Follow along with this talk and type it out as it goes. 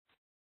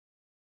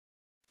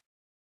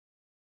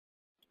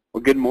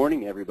Well, good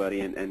morning,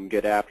 everybody, and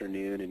good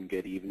afternoon and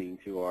good evening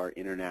to our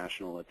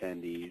international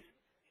attendees.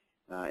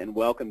 And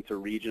welcome to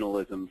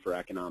Regionalism for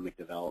Economic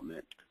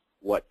Development.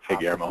 What Hey,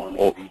 top Guillermo,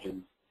 performing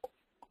regions?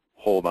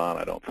 hold on.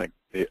 I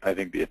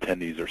think the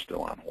attendees are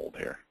still on hold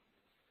here.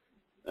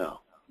 Oh.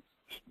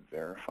 Just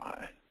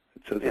verify.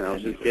 It says Man, I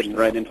was attendees just are getting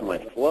still right on into my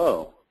hold.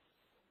 flow.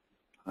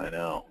 I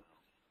know.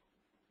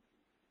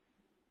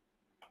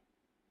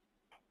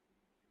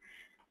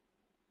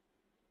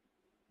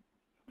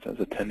 It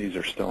says attendees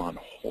are still on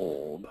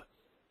hold.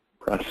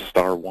 Press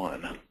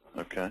 *1.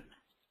 Okay.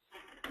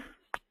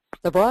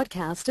 The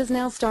broadcast is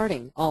now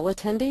starting. All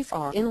attendees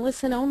are in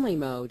listen-only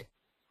mode.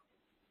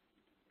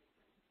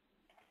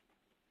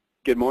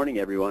 Good morning,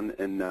 everyone,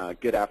 and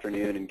good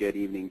afternoon and good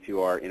evening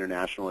to our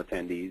international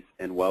attendees,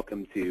 and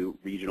welcome to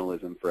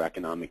Regionalism for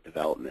Economic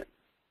Development.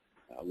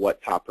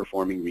 What top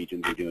performing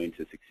regions are doing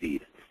to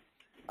succeed.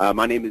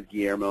 My name is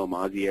Guillermo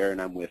Mazier, and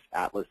I'm with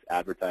Atlas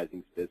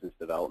Advertising's Business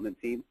Development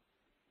Team.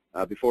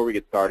 Before we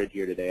get started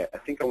here today, I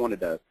think I wanted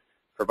to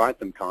provide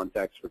some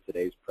context for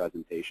today's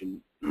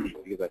presentation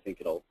because I think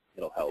it'll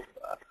help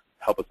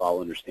us all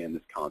understand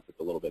this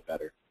concept a little bit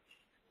better.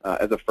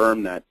 As a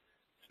firm that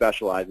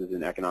specializes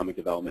in economic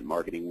development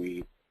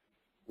marketing,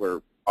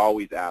 we're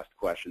always asked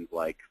questions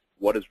like,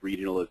 what does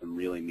regionalism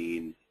really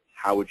mean?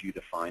 How would you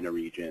define a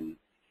region?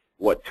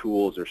 What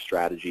tools or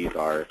strategies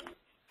are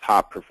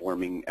top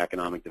performing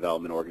economic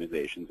development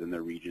organizations in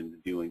their regions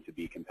doing to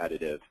be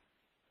competitive?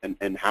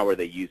 And how are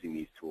they using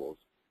these tools?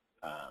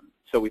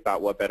 So we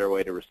thought, what better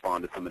way to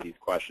respond to some of these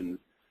questions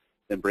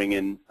than bring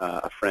in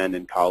a friend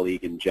and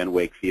colleague in Jen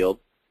Wakefield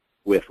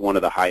with one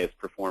of the highest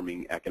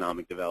performing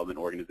economic development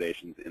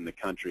organizations in the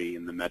country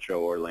in the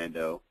Metro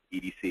Orlando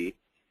EDC,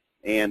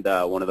 and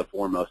one of the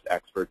foremost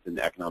experts in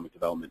economic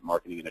development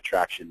marketing and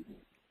attraction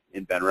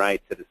in Ben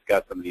Wright to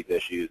discuss some of these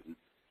issues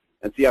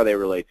and see how they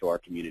relate to our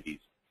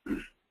communities.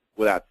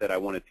 With that said, I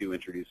wanted to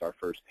introduce our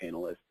first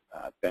panelist,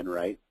 Ben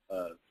Wright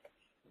of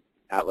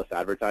Atlas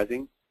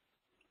Advertising.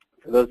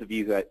 For those of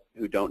you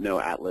who don't know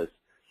Atlas,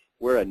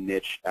 we're a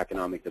niche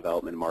economic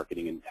development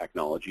marketing and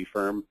technology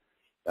firm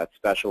that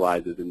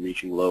specializes in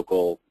reaching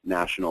local,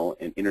 national,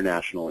 and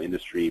international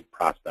industry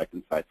prospect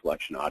and site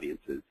selection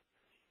audiences.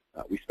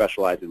 We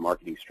specialize in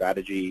marketing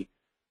strategy,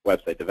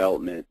 website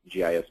development,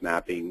 GIS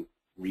mapping,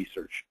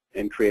 research,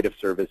 and creative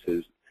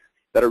services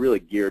that are really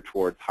geared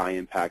towards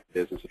high-impact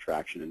business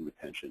attraction and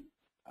retention.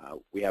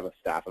 We have a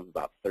staff of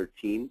about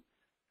 13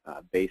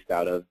 based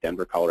out of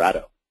Denver,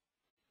 Colorado.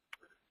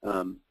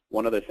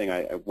 One other thing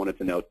I wanted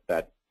to note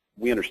that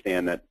we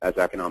understand that as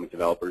economic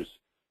developers,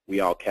 we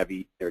all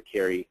carry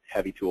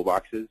heavy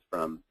toolboxes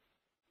from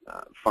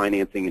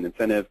financing and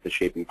incentive to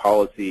shaping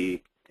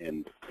policy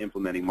and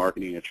implementing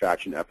marketing and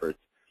attraction efforts.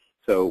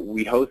 So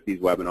we host these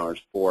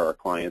webinars for our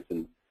clients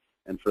and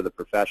for the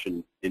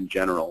profession in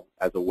general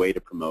as a way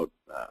to promote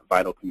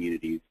vital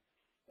communities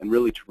and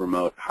really to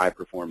promote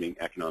high-performing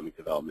economic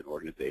development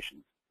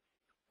organizations.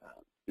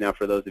 Now,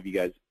 for those of you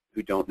guys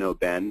who don't know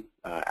Ben,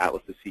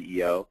 Atlas's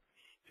CEO,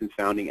 since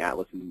founding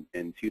Atlas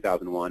in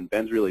 2001,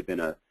 Ben's really been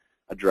a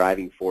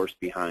driving force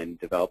behind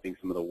developing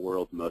some of the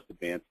world's most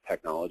advanced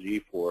technology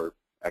for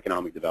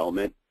economic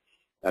development.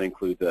 That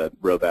includes a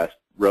robust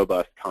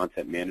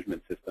content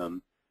management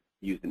system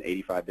used in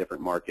 85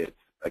 different markets,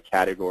 a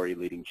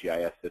category-leading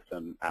GIS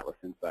system, Atlas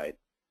Insight,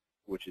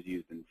 which is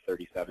used in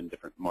 37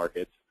 different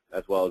markets,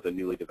 as well as a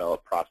newly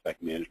developed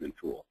prospect management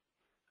tool.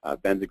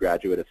 Ben's a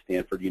graduate of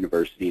Stanford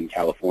University in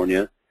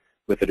California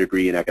with a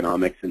degree in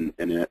economics and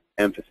an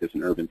emphasis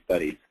in urban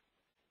studies.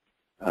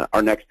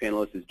 Our next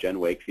panelist is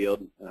Jen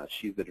Wakefield.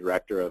 She's the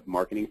Director of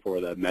Marketing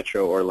for the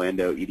Metro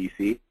Orlando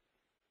EDC.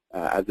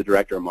 As the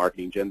Director of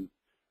Marketing, Jen's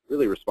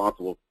really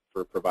responsible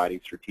for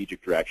providing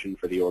strategic direction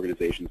for the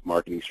organization's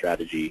marketing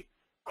strategy,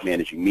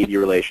 managing media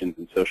relations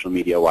and social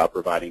media while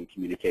providing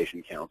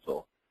communication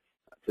counsel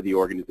to the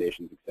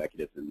organization's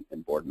executives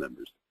and board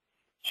members.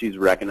 She's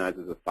recognized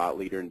as a thought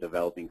leader in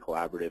developing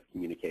collaborative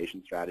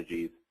communication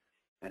strategies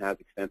and has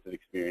extensive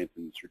experience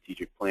in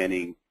strategic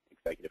planning,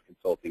 executive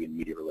consulting, and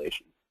media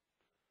relations.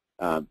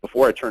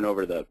 Before I turn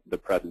over the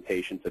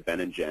presentation to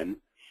Ben and Jen,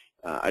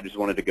 I just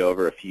wanted to go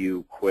over a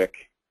few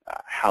quick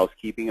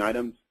housekeeping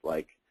items,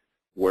 like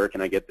where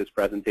can I get this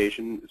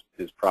presentation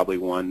is probably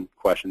one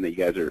question that you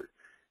guys are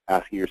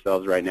asking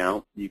yourselves right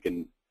now. You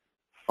can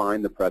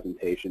find the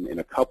presentation in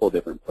a couple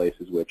different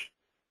places, which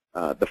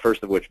the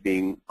first of which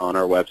being on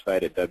our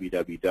website at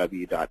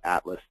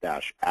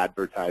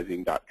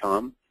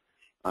www.atlas-advertising.com,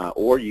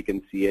 or you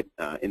can see it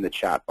in the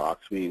chat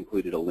box. We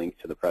included a link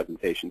to the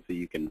presentation so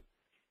you can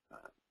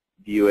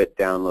view it,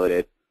 download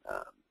it,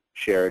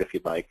 share it if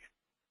you'd like.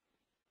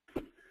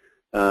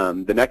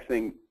 The next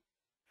thing,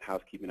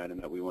 housekeeping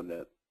item that we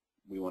wanted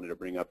to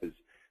bring up is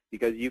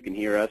because you can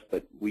hear us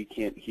but we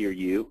can't hear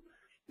you,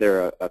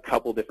 there are a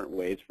couple different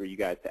ways for you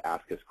guys to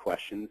ask us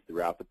questions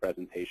throughout the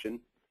presentation.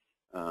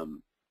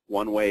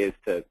 One way is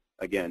to,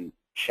 again,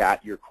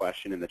 chat your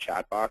question in the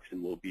chat box,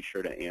 and we'll be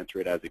sure to answer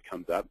it as it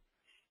comes up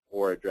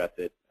or address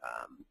it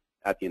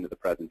at the end of the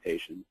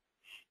presentation.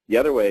 The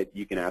other way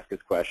you can ask us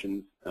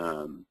questions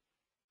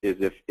is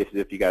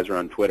if you guys are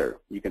on Twitter,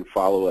 you can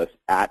follow us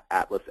at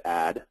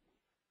AtlasAd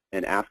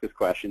and ask us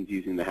questions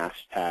using the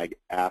hashtag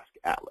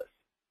AskAtlas.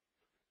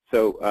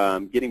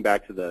 So getting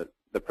back to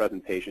the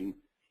presentation,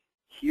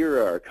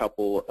 here are a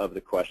couple of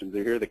the questions,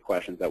 or here are the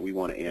questions that we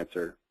want to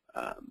answer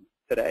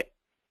today.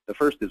 The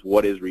first is,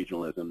 what is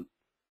regionalism,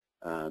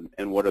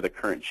 and what are the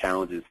current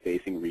challenges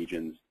facing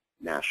regions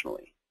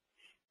nationally?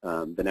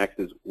 The next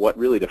is, what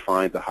really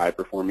defines a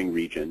high-performing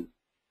region?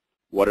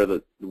 What are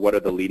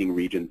the leading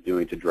regions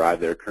doing to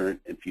drive their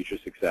current and future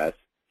success?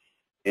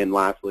 And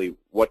lastly,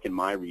 what can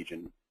my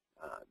region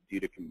do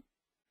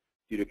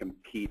to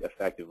compete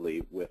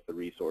effectively with the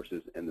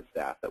resources and the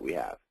staff that we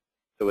have?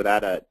 So with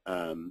that,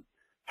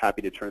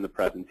 happy to turn the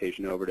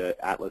presentation over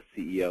to Atlas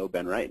CEO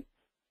Ben Wright.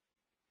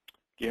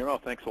 Guillermo,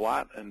 thanks a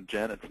lot, and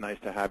Jen, it's nice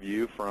to have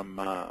you from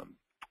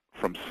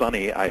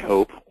sunny, I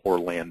hope,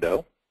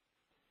 Orlando.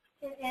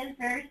 It is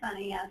very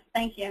sunny, yes.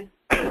 Thank you.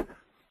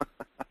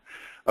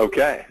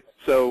 Okay,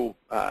 so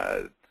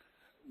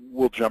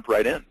we'll jump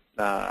right in.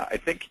 I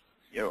think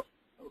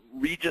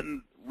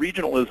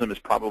regionalism is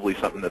probably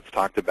something that's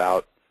talked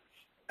about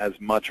as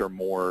much or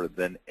more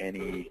than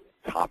any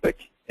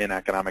topic in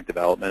economic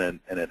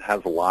development, and it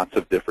has lots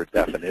of different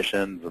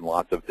definitions and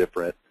lots of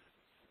different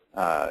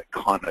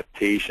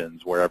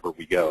connotations wherever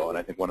we go. And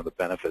I think one of the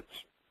benefits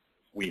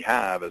we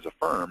have as a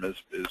firm is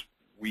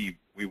we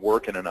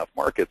work in enough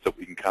markets that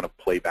we can kind of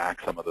play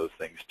back some of those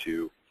things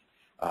to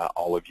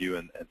all of you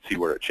and see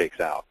where it shakes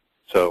out.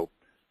 So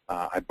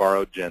I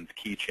borrowed Jen's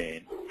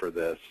keychain for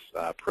this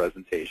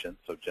presentation.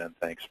 So Jen,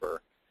 thanks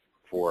for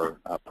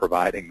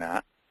providing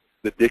that.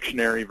 The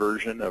dictionary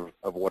version of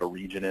what a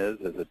region is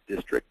a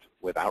district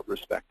without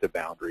respect to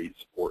boundaries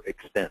or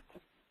extent,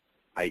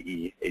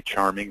 i.e. a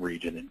charming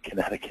region in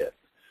Connecticut.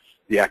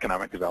 The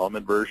economic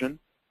development version,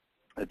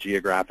 a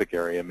geographic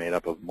area made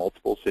up of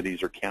multiple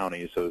cities or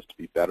counties so as to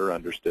be better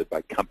understood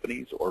by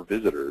companies or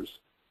visitors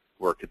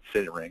who are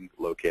considering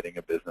locating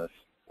a business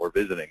or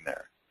visiting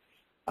there,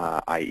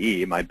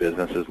 i.e. my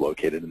business is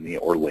located in the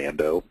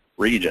Orlando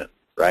region,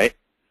 right?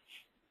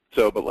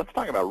 So, but let's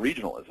talk about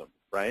regionalism,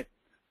 right?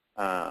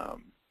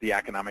 The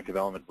economic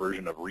development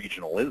version of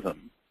regionalism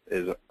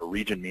is a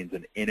region means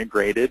an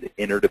integrated,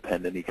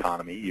 interdependent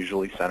economy,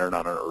 usually centered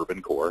on an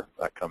urban core.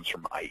 That comes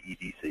from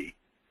IEDC.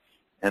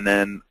 And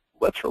then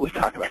let's really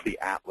talk about the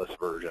Atlas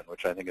version,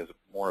 which I think is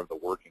more of the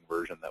working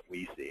version that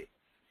we see.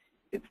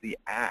 It's the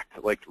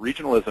act, like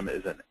regionalism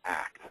is an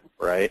act,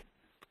 right?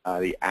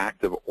 The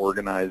act of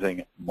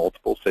organizing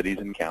multiple cities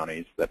and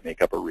counties that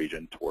make up a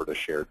region toward a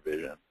shared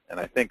vision. And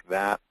I think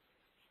that,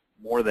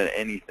 more than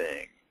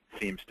anything,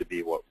 seems to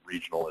be what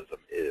regionalism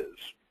is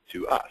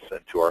to us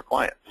and to our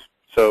clients.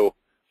 So,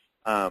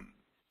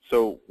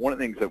 so one of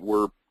the things that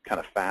we're kind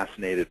of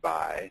fascinated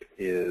by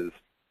is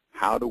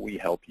how do we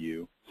help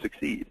you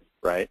succeed,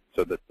 right?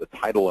 So that the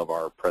title of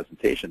our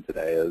presentation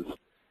today is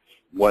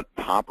what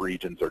top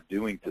regions are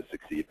doing to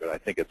succeed, but I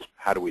think it's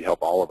how do we help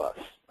all of us,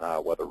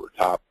 whether we're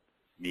top,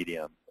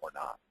 medium, or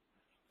not.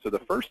 So the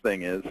first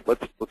thing is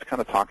let's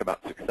kind of talk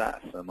about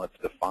success, and let's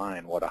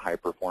define what a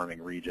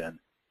high-performing region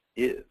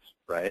is,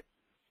 right?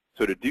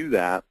 So to do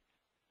that,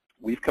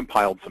 we've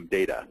compiled some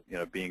data.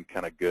 Being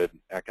kind of good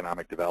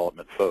economic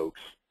development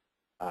folks,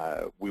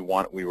 we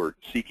were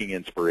seeking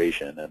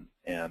inspiration,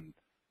 and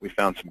we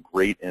found some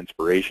great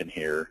inspiration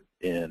here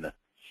in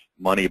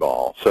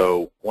Moneyball.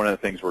 So one of the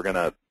things we're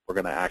gonna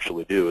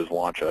actually do is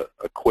launch a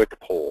quick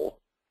poll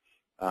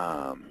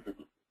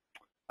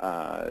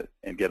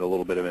and get a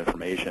little bit of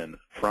information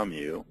from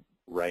you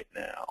right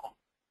now.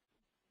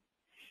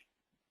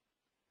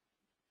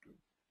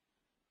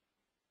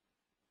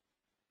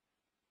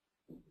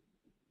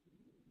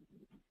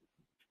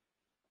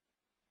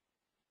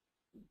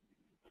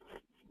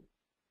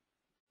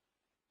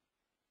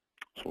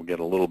 So we'll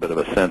get a little bit of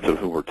a sense of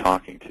who we're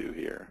talking to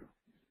here.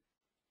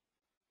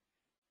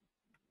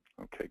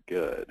 Okay,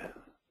 good.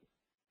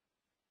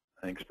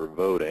 Thanks for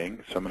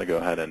voting. So I'm going to go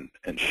ahead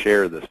and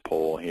share this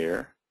poll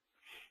here.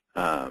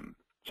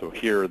 So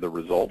here are the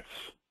results.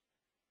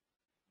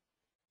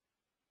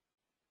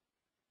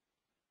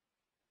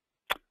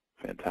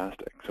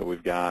 Fantastic. So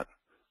we've got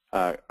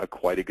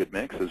quite a good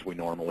mix, as we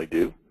normally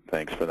do.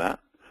 Thanks for that.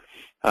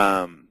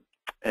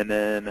 And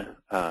then,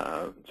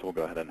 so we'll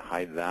go ahead and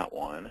hide that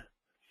one.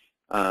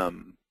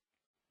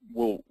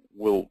 We'll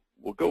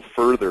go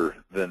further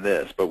than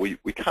this, but we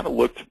kind of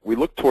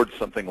looked towards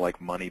something like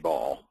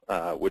Moneyball,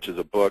 which is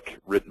a book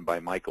written by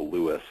Michael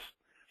Lewis,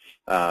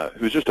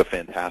 who's just a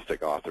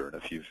fantastic author.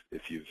 And if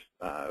you've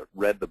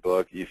read the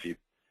book, if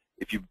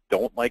you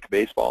don't like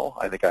baseball,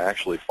 I think I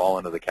actually fall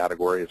into the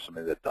category of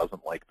somebody that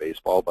doesn't like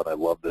baseball, but I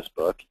love this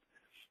book.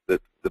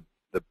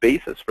 The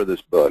basis for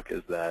this book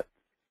is that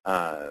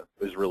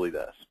is really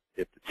this.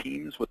 If the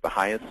teams with the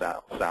highest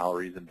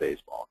salaries in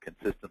baseball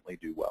consistently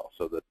do well,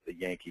 so that the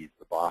Yankees,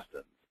 the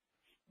Bostons,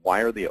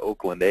 why are the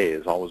Oakland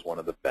A's always one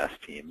of the best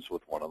teams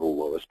with one of the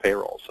lowest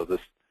payrolls? So this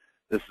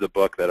is a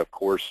book that, of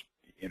course,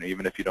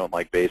 even if you don't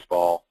like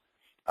baseball,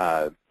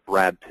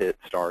 Brad Pitt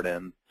starred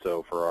in.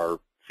 So for our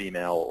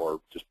female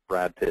or just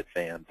Brad Pitt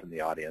fans in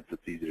the audience,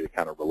 it's easy to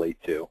kind of relate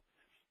to.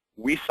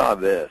 We saw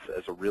this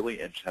as a really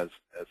as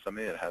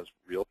something that has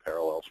real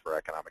parallels for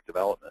economic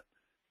development,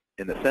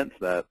 in the sense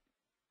that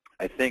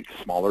I think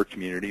smaller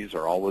communities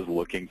are always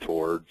looking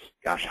towards,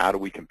 gosh, how do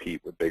we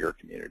compete with bigger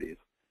communities?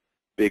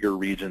 Bigger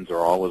regions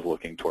are always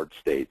looking towards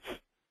states.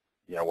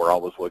 You know, we're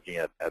always looking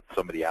at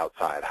somebody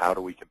outside. How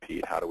do we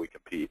compete? How do we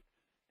compete?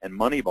 And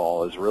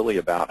Moneyball is really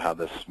about how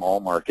this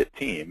small market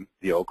team,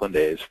 the Oakland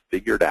A's,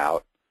 figured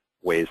out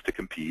ways to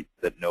compete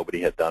that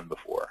nobody had done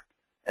before.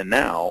 And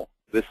now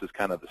this is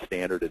kind of the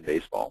standard in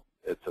baseball.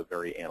 It's a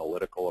very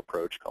analytical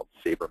approach called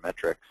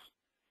sabermetrics,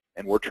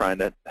 and we're trying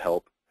to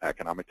help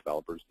economic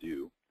developers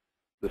do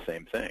the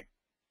same thing.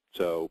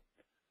 So,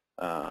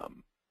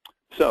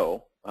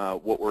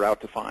 what we're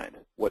out to find,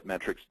 what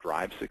metrics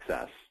drive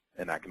success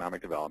in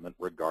economic development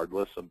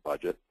regardless of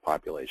budget,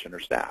 population, or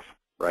staff,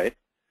 right?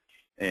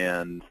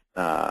 And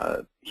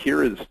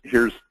here's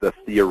the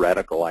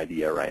theoretical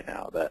idea right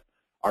now, that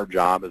our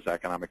job as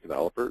economic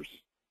developers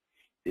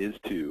is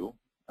to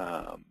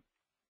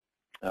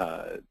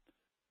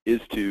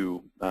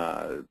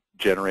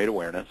generate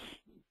awareness,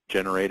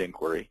 generate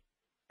inquiry,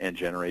 and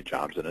generate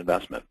jobs and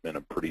investment in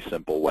a pretty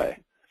simple way.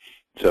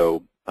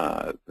 So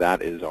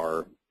that's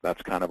our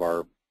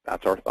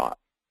thought.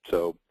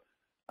 So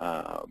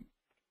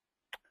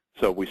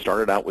so we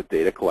started out with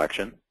data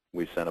collection.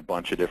 We sent a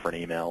bunch of different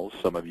emails.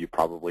 Some of you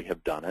probably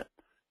have done it.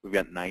 We've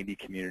got 90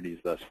 communities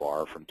thus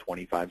far from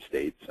 25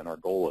 states, and our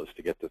goal is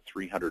to get to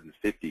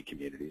 350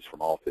 communities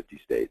from all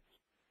 50 states.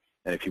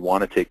 And if you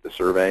want to take the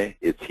survey,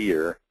 it's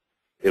here.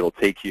 It'll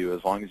take you,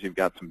 as long as you've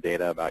got some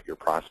data about your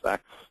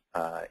prospects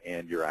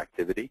and your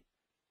activity,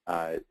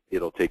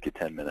 it'll take you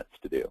 10 minutes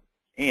to do.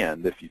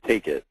 And if you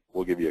take it,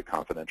 we'll give you a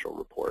confidential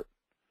report.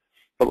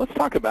 But let's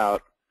talk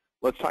about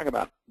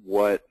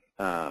what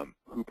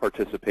who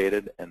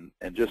participated, and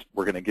just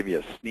we're going to give you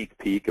a sneak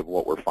peek of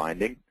what we're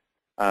finding,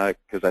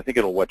 because I think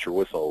it'll wet your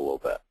whistle a little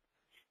bit.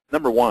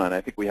 Number one,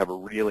 I think we have a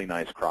really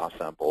nice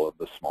cross-sample of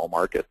the small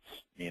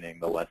markets, meaning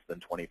the less than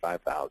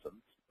 25,000,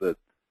 the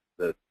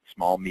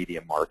small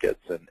medium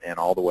markets, and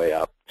all the way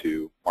up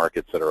to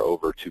markets that are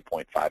over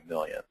 2.5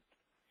 million.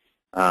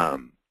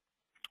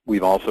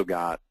 We've also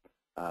got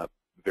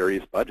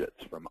various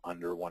budgets from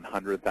under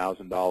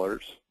 $100,000,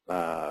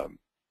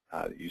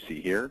 you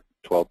see here,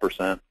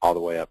 12%, all the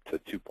way up to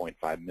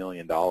 $2.5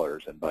 million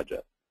in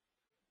budget.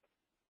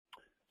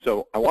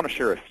 So I want to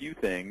share a few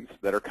things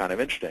that are kind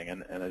of interesting,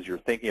 and as you're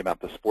thinking about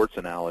the sports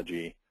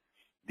analogy,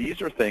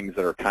 these are things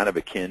that are kind of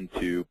akin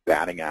to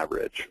batting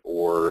average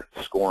or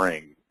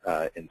scoring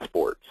in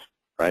sports,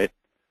 right?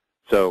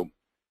 So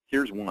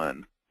here's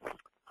one.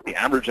 The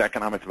average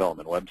economic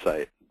development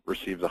website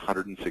receives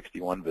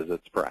 161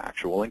 visits per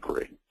actual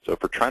inquiry. So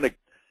if we're trying to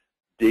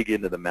dig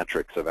into the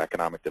metrics of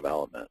economic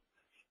development,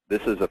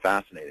 this is a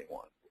fascinating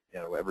one. You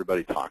know,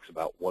 everybody talks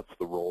about what's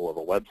the role of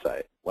a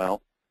website.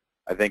 Well,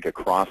 I think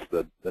across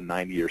the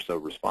 90 or so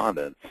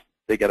respondents,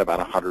 they get about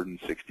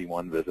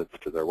 161 visits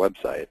to their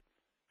website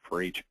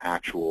for each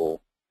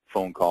actual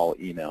phone call,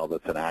 email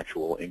that's an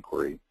actual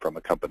inquiry from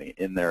a company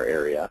in their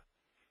area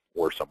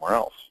or somewhere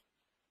else.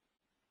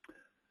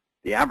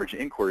 The average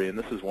inquiry, and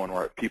this is one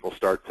where people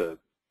start to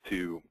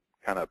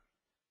kind of,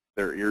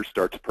 their ears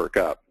start to perk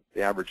up.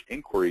 The average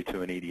inquiry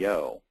to an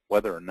EDO,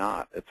 whether or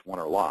not it's won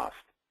or lost,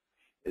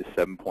 is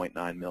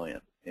 $7.9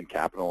 million in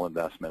capital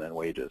investment and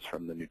wages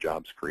from the new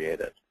jobs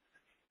created.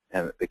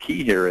 And the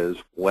key here is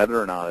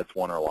whether or not it's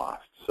won or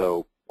lost.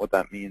 So what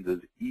that means is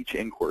each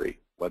inquiry,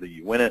 whether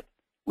you win it,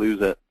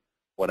 lose it,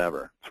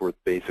 whatever, it's worth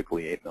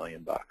basically $8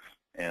 million.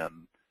 And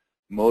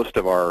most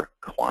of our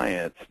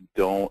clients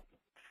don't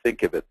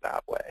think of it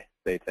that way.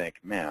 They think,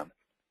 man,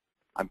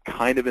 I'm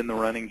kind of in the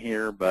running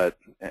here,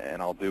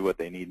 and I'll do what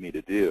they need me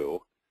to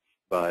do,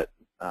 but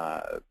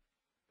 $8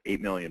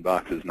 million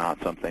is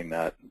not something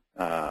that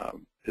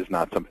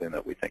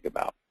we think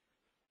about.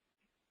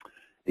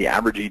 The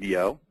average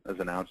EDO, as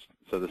announced,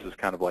 so this is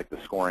kind of like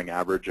the scoring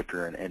average if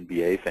you're an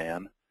NBA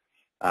fan.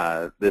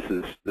 This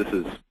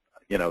is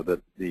you know,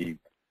 the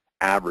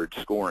average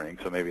scoring,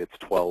 so maybe it's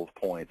 12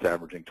 points,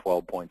 averaging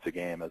 12 points a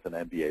game as an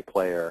NBA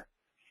player.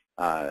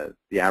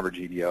 The average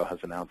EDO has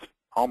announced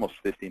almost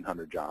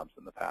 1,500 jobs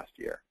in the past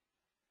year.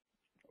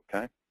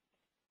 Okay?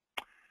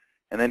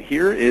 And then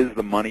here is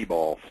the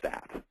Moneyball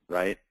stat,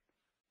 right?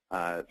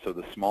 So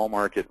the small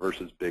market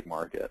versus big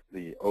market,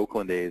 the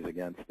Oakland A's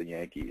against the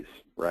Yankees,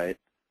 right?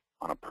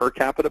 On a per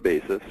capita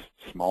basis,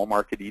 small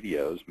market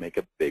EDOs make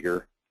a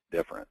bigger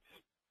difference.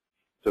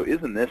 So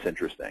isn't this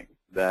interesting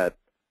that,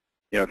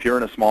 you know, if you're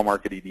in a small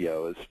market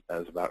EDO,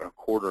 as about a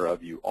quarter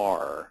of you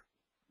are,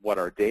 what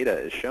our data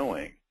is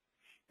showing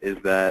is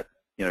that,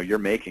 you know, you're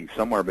making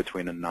somewhere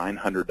between a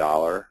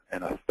 $900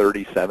 and a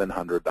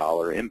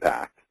 $3,700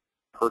 impact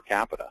per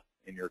capita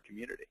in your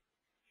community.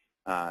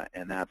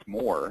 And that's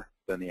more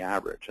than the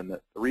average. And the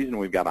reason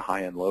we've got a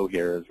high and low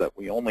here is that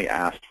we only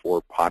asked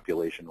for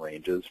population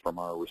ranges from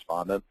our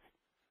respondents.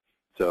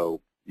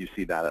 So you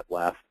see that at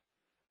left.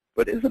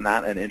 But isn't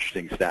that an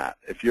interesting stat?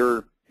 If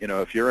you're, you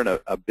know, if you're in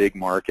a big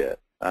market,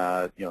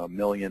 $1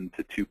 million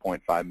to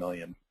 2.5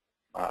 million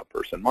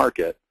person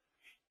market,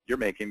 you're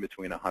making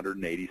between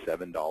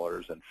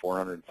 $187 and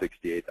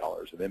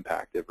 $468 of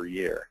impact every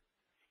year.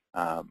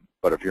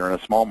 But if you're in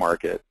a small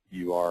market,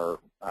 you are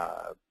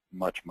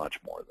much, much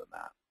more than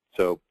that.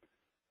 So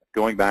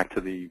going back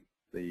to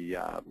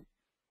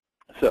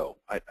so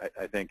I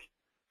think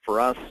for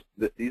us,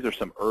 these are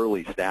some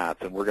early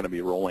stats, and we're going to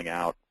be rolling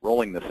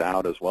this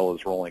out as well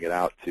as rolling it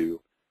out to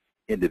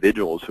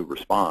individuals who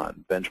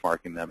respond,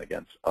 benchmarking them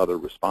against other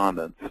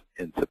respondents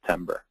in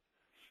September.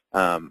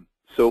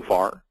 So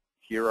far,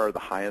 here are the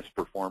highest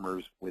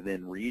performers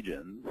within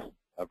regions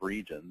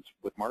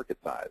with market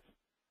size.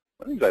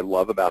 One of the things I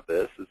love about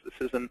this is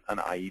this isn't an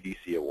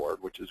IEDC award,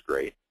 which is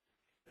great.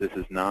 This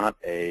is not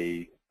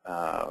a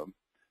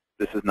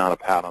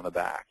pat on the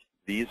back.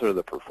 These are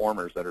the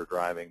performers that are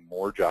driving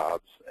more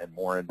jobs and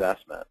more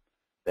investment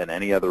than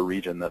any other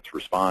region that's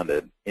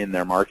responded in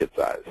their market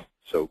size.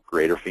 So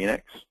Greater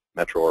Phoenix,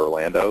 Metro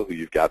Orlando, who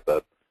you've got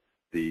the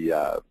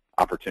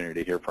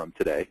opportunity to hear from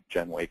today,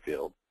 Jen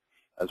Wakefield,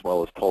 as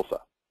well as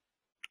Tulsa.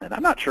 And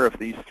I'm not sure if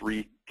these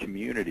three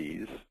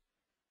communities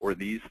or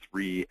these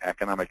three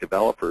economic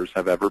developers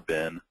have ever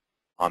been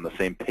on the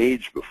same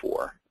page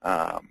before.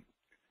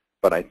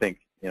 But I think,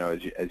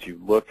 as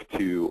you look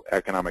to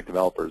economic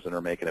developers that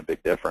are making a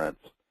big difference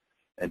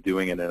and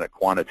doing it in a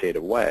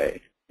quantitative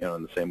way,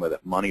 in the same way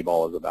that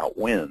Moneyball is about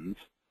wins,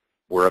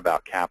 we're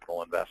about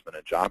capital investment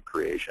and job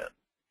creation.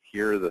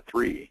 Here are the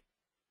three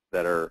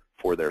that are,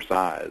 for their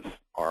size,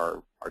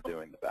 are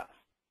doing the best.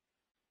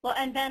 Well,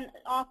 and then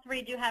all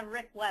three do have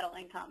Rick Weddle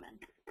in common.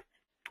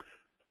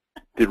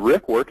 Did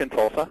Rick work in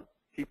Tulsa?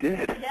 He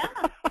did. Yeah.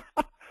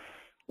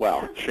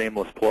 Wow,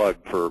 shameless plug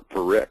for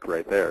Rick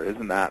right there,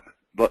 isn't that?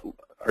 But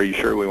are you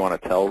sure we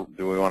want to tell?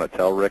 Do we want to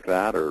tell Rick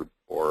that, or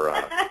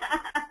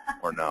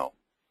no?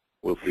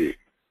 We'll see.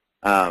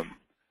 Last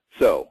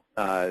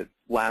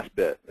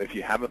bit: if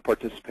you haven't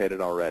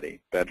participated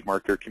already,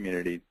 benchmark your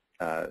community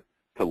to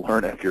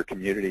learn if your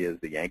community is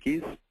the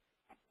Yankees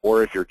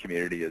or if your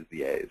community is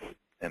the A's.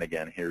 And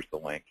again, here's the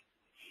link,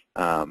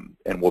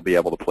 and we'll be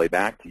able to play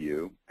back to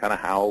you kind of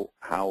how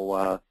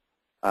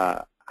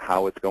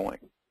it's going.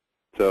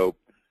 So.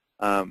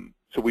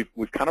 So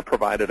we've kind of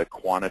provided a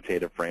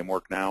quantitative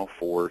framework now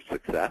for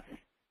success.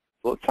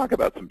 So let's talk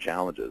about some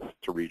challenges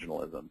to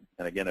regionalism.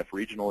 And again, if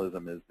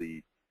regionalism is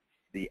the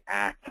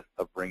act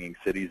of bringing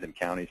cities and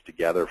counties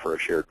together for a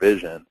shared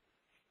vision,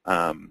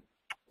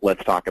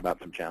 let's talk about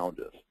some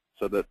challenges.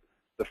 So the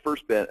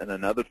first bit, and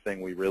another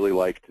thing we really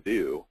like to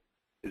do,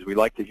 is we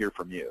like to hear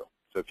from you.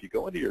 So if you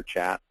go into your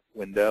chat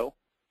window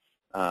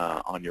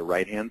on your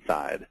right-hand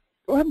side,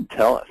 go ahead and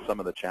tell us some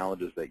of the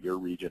challenges that your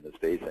region is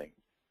facing.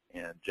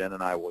 And Jen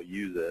and I will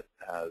use it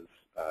as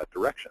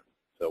direction.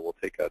 So we'll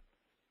take a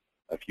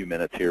few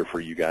minutes here for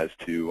you guys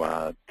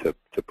to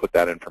put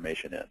that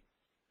information in.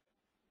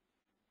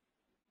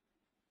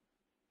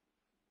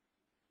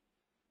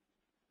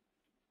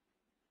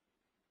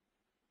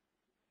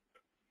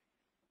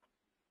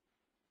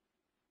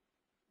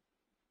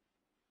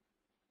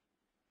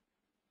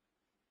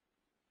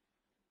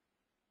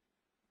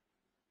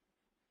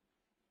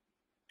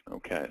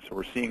 Okay, so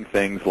we're seeing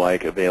things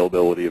like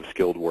availability of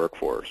skilled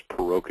workforce,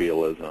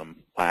 parochialism,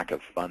 lack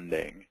of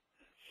funding,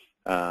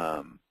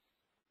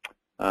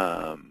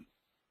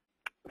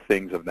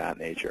 things of that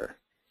nature.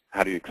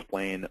 How do you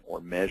explain or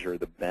measure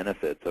the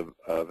benefits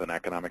of an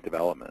economic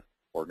development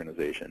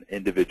organization?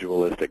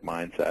 Individualistic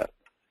mindset,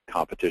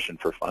 competition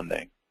for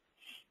funding,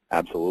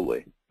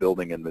 absolutely.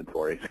 Building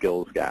inventory,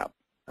 skills gap,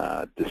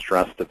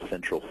 distrust of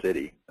Central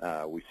City.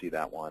 We see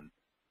that one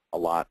a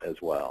lot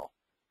as well.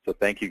 So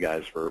thank you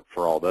guys for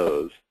all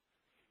those.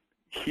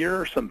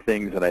 Here are some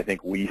things that I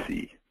think we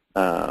see,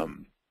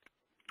 and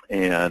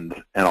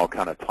I'll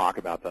kind of talk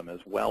about them,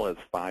 as well as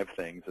 5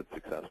 things that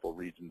successful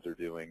regions are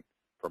doing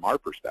from our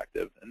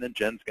perspective. And then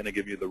Jen's going to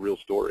give you the real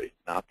story,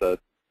 not the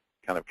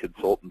kind of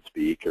consultant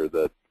speak or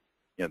the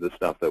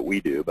stuff that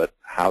we do, but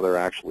how they're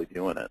actually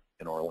doing it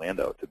in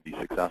Orlando to be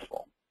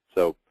successful.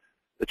 So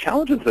the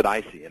challenges that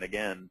I see, and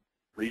again,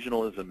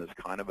 regionalism is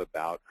kind of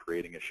about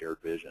creating a shared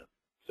vision.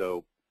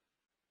 So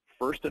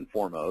first and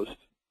foremost,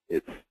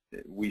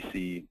 we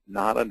see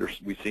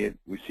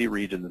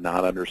regions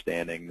not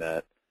understanding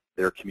that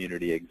their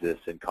community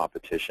exists in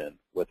competition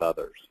with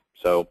others.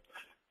 So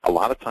a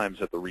lot of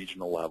times at the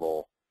regional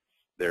level,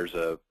 there's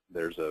a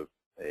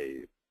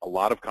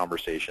lot of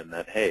conversation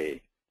that,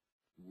 hey,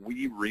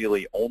 we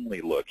really only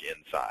look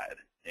inside,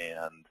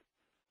 and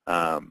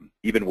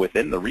even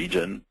within the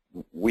region,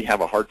 we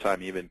have a hard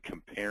time even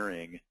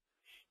comparing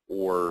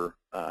or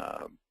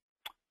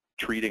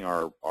treating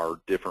our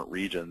different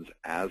regions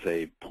as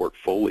a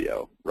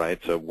portfolio,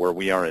 right? So where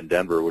we are in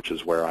Denver, which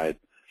is where I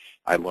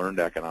learned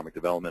economic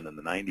development in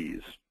the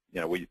 90s,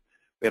 we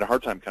had a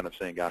hard time kind of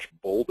saying, gosh,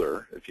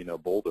 Boulder, if you know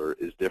Boulder,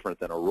 is different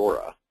than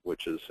Aurora,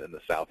 which is in the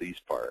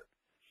southeast part.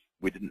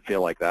 We didn't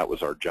feel like that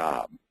was our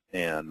job,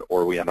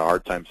 or we had a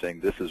hard time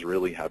saying this is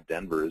really how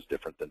Denver is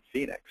different than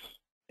Phoenix.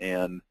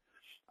 And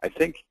I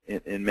think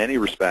in many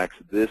respects,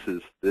 this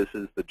is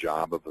the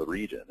job of the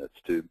region.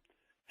 It's to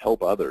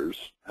help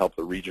others, help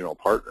the regional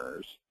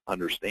partners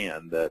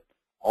understand that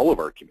all of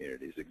our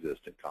communities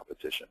exist in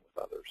competition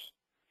with others.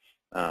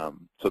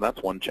 So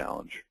that's one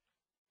challenge.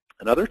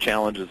 Another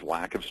challenge is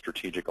lack of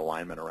strategic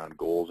alignment around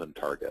goals and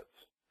targets.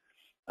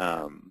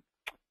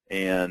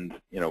 And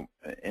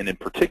in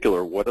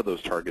particular, what do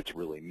those targets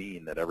really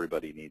mean that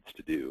everybody needs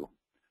to do?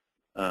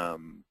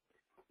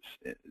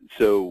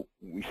 So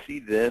we see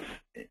this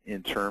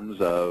in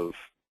terms of,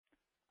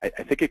 I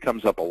think it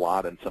comes up a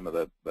lot in some of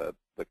the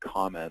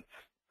comments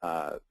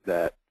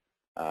that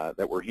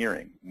we're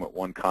hearing.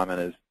 One comment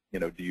is,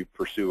 do you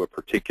pursue a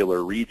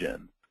particular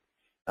region,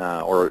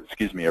 or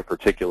excuse me, a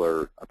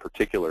particular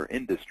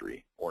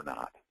industry or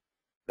not?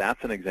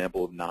 That's an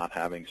example of not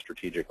having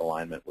strategic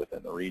alignment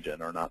within the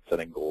region or not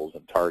setting goals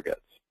and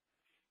targets.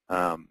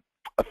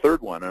 A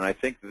third one, and I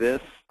think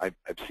this, I've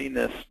seen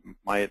this,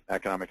 my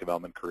economic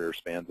development career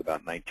spans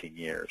about 19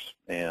 years,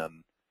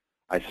 and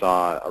I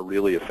saw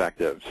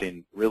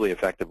seen really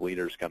effective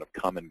leaders kind of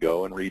come and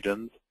go in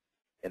regions,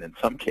 and in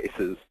some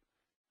cases,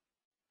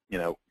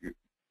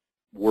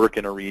 work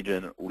in a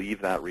region,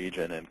 leave that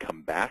region, and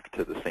come back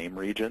to the same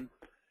region.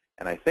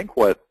 And I think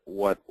what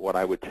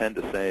I would tend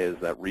to say is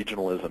that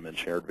regionalism and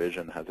shared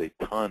vision has a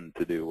ton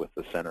to do with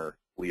the center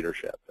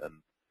leadership.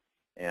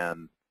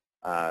 And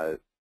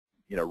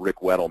Rick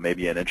Weddle may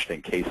be an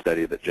interesting case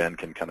study that Jen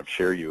can kind of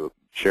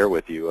share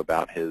with you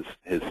about his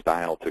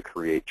style to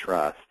create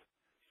trust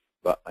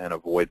and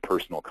avoid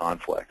personal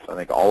conflicts. I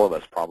think all of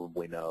us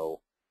probably know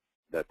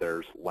that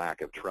there's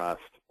lack of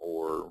trust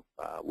or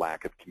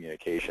lack of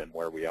communication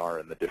where we are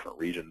in the different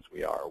regions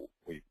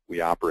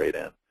we operate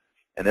in.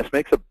 And this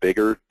makes a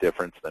bigger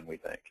difference than we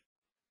think.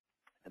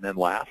 And then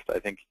last, I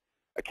think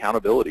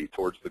accountability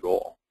towards the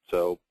goal.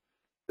 So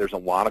there's a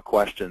lot of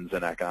questions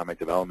in economic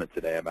development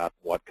today about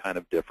what kind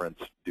of difference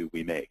do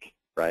we make,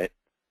 right?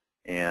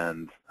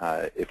 And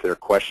if there are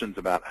questions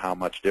about how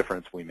much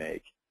difference we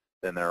make,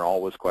 then there are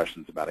always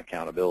questions about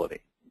accountability,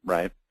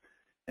 right?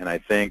 And I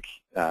think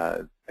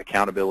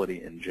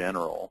accountability in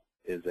general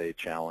is a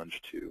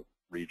challenge to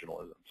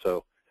regionalism.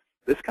 So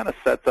this kind of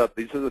sets up,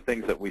 these are the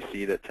things that we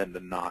see that tend to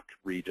knock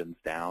regions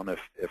down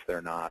if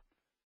they're not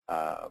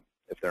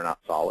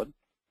solid.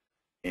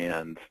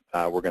 And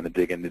we're going to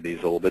dig into these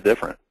a little bit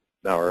different,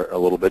 or a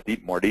little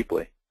bit more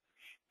deeply.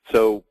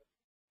 So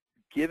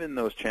given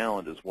those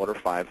challenges, what are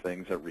 5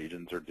 things that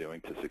regions are doing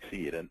to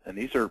succeed? And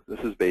this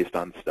is based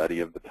on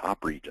study of the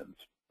top regions,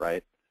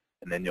 right?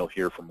 And then you'll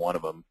hear from one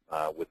of them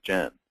with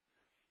Jen.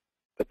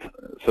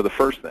 So the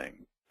first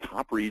thing,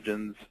 top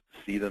regions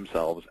see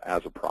themselves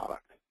as a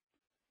product.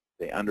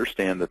 They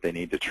understand that they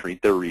need to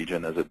treat their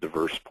region as a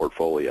diverse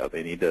portfolio.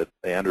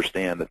 They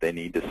understand that they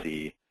need to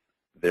see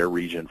their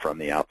region from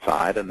the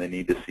outside, and they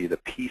need to see the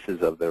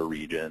pieces of their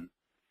region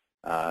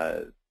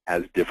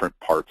as different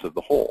parts of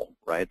the whole,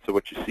 right? So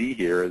what you see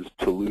here is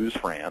Toulouse,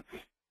 France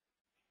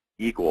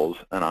equals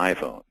an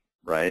iPhone,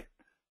 right?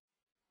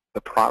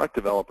 The product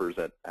developers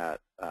at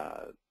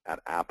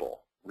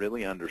Apple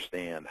really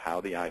understand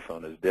how the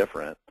iPhone is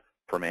different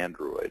from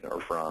Android or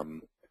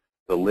from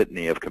the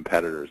litany of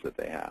competitors that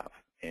they have.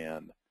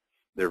 And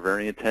they're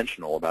very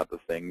intentional about the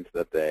things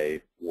that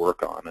they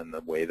work on and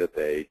the way that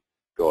they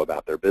go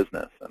about their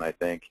business. And I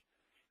think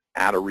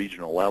at a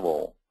regional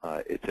level,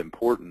 it's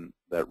important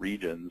that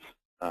regions,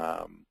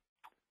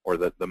 or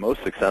that the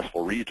most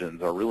successful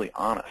regions are really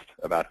honest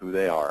about who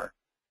they are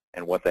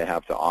and what they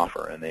have to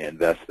offer, and they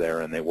invest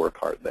there and they work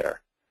hard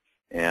there.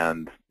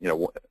 And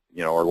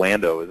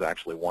Orlando is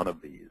actually one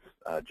of these.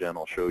 Jen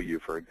will show you,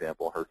 for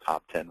example, her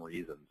top 10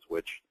 reasons,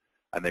 which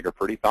I think are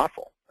pretty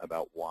thoughtful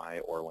about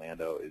why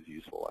Orlando is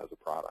useful as a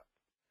product.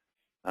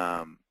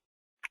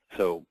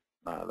 So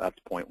that's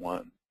point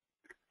 1.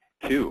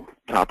 2,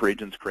 top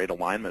regions create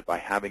alignment by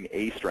having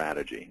a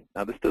strategy.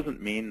 Now, this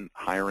doesn't mean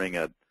hiring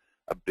a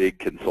big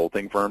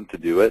consulting firm to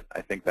do it.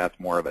 I think that's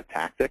more of a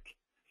tactic.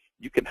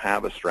 You can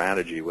have a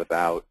strategy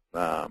without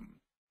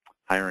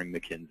hiring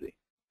McKinsey.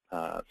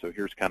 So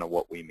here's kind of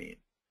what we mean.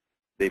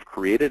 They've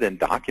created and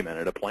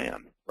documented a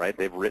plan, right?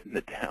 They've written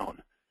it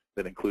down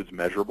that includes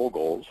measurable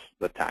goals,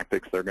 the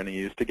tactics they're going to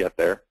use to get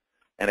there,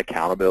 and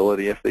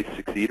accountability if they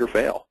succeed or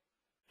fail.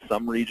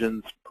 Some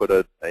regions put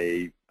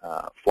a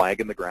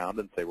flag in the ground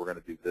and say we're going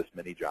to do this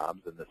many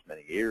jobs in this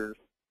many years.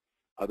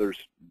 Others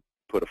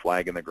put a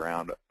flag in the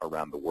ground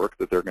around the work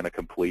that they're going to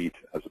complete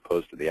as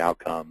opposed to the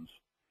outcomes.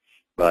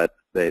 But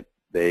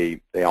they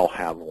all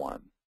have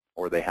one,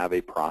 or they have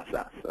a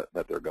process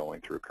that they're going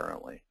through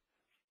currently.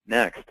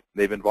 Next,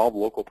 they've involved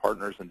local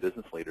partners and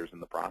business leaders in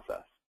the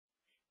process.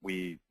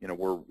 We're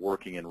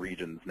working in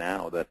regions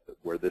now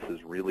where this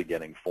is really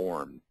getting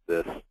formed,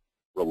 this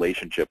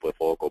relationship with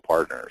local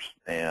partners.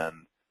 And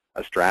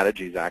a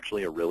strategy is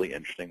actually a really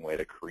interesting way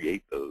to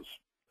create those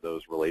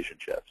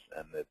relationships.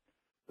 And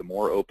the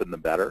more open, the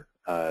better.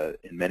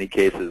 In many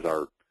cases,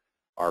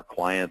 our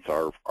clients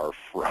are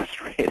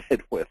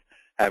frustrated with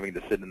having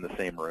to sit in the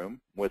same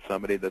room with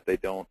somebody that they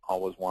don't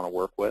always want to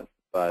work with,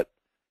 but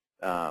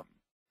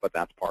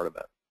that's part of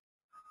it.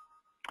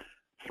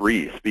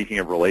 3, speaking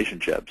of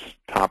relationships,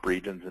 top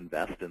regions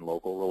invest in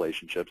local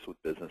relationships with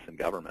business and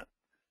government.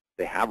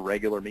 They have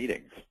regular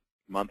meetings,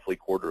 monthly,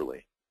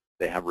 quarterly.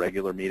 They have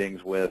regular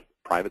meetings with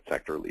private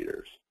sector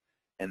leaders.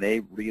 And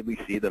they really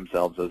see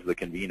themselves as the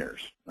conveners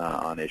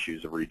on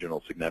issues of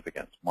regional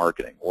significance,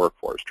 marketing,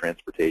 workforce,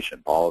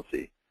 transportation,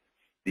 policy.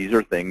 These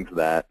are things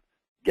that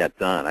get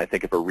done. I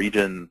think if a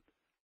region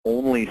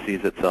only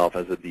sees itself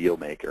as a deal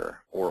maker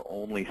or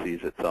only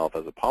sees itself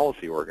as a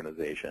policy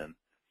organization,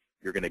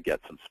 you're going to get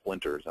some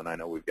splinters. And I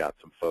know we've got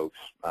some folks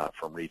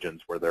from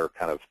regions where there are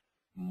kind of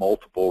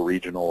multiple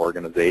regional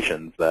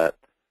organizations that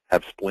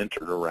have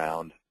splintered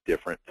around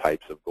different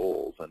types of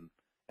goals,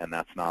 and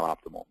that's not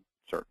optimal,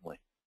 certainly.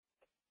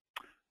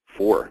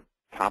 4,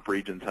 top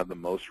regions have the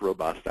most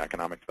robust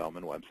economic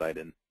development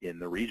website in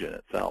the region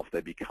itself.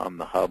 They become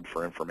the hub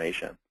for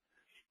information.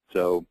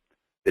 So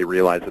they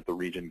realize that the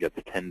region gets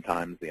 10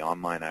 times the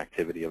online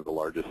activity of the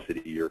largest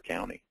city or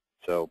county.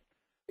 So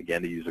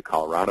again, to use a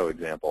Colorado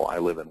example, I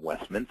live in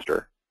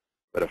Westminster,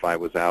 but if I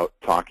was out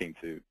talking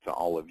to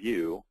all of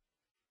you,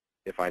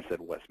 if I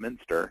said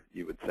Westminster,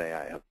 you would say,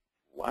 I have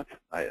what?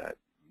 I have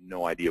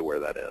no idea where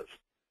that is.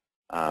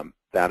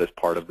 That is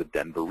part of the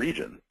Denver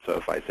region. So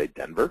if I say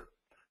Denver,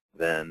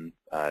 then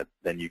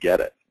you get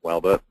it.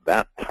 Well,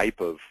 that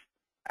type of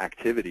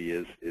activity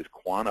is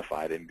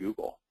quantified in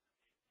Google.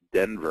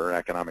 Denver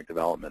economic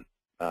development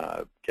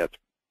gets,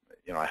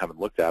 I haven't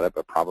looked at it,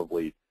 but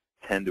probably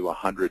 10 to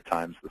 100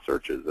 times the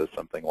searches as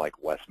something like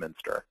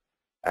Westminster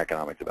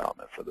economic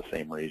development for the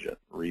same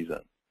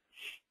reason.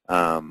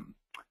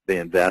 They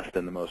invest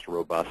in the most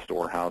robust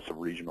storehouse of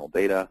regional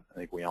data. I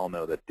think we all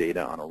know that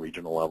data on a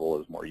regional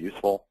level is more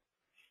useful.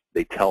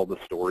 They tell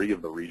the story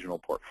of the regional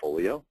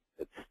portfolio.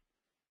 It's,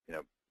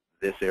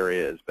 this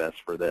area is best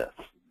for this.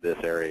 This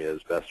area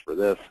is best for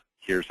this.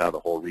 Here's how the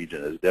whole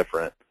region is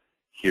different.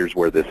 Here's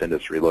where this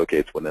industry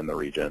locates within the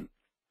region.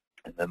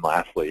 And then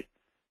lastly,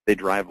 they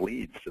drive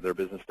leads to their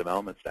business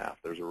development staff.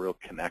 There's a real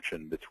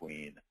connection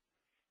between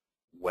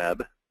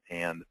web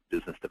and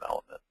business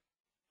development.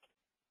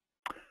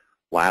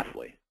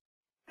 Lastly,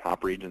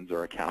 top regions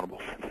are accountable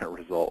for their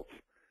results.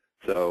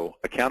 So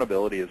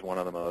accountability is one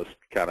of the most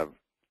kind of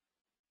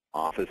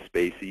office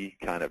spacey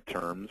kind of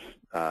terms.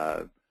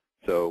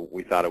 So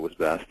we thought it was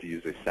best to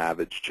use a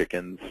Savage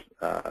Chickens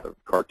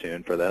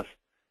cartoon for this.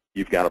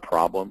 You've got a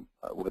problem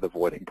with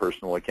avoiding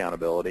personal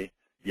accountability.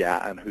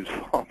 Yeah, and whose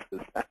fault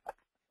is that?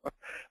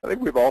 I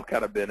think we've all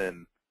kind of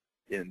been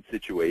in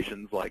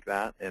situations like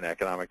that in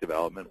economic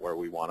development where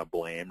we want to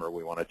blame or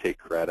we want to take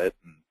credit,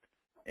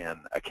 and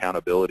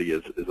accountability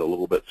is a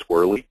little bit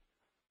squirrely.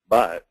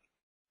 But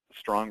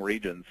strong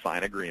regions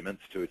sign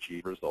agreements to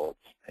achieve results.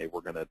 Hey,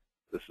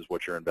 this is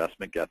what your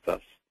investment gets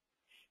us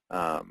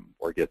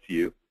or gets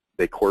you.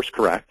 They course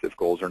correct if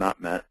goals are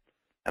not met.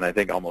 And I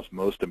think almost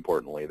most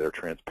importantly, they're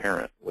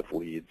transparent with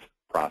leads,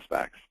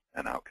 prospects,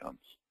 and outcomes.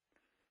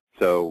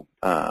 So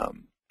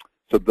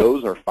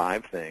those are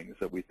 5 things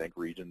that we think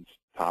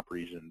top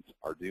regions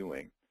are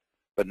doing.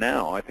 But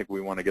now I think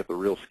we want to get the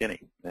real skinny.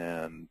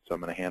 And so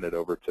I'm going to hand it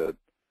over to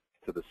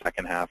the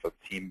second half of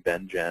Team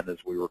BenGen, as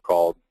we were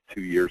called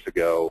 2 years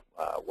ago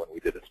when we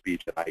did a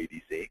speech at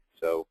IEDC.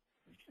 So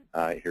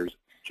here's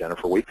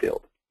Jennifer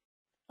Wakefield.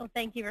 Well,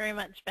 thank you very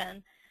much,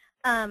 Ben.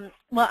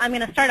 Well, I'm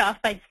going to start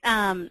off by,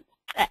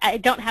 I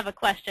don't have a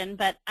question,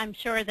 but I'm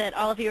sure that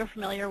all of you are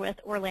familiar with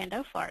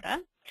Orlando,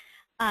 Florida.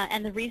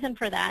 And the reason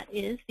for that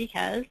is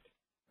because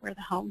we're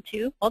the home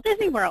to Walt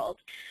Disney World.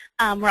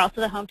 We're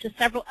also the home to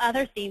several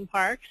other theme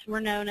parks.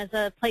 We're known as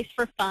a place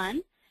for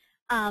fun.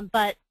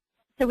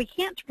 So we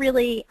can't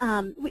really,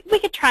 we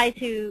could try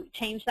to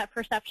change that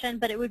perception,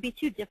 but it would be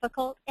too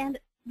difficult, and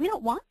we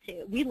don't want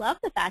to. We love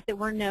the fact that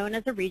we're known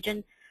as a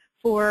region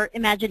for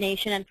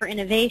imagination and for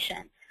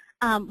innovation.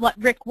 What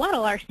Rick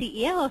Weddle, our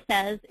CEO,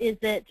 says is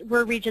that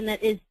we're a region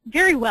that is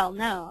very well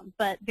known,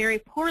 but very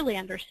poorly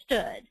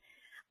understood.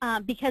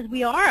 Because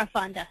we are a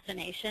fun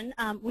destination,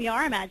 we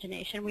are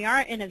imagination, we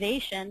are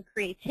innovation,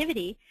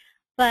 creativity,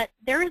 but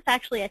there is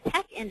actually a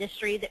tech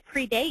industry that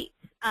predates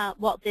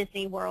Walt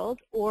Disney World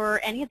or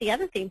any of the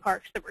other theme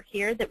parks that were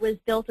here that was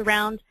built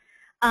around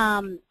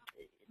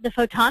the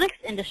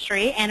photonics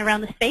industry and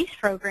around the space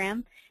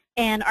program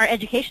and our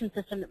education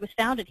system that was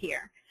founded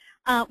here.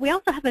 We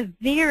also have a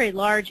very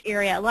large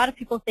area. A lot of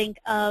people think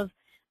of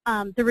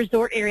the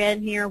resort area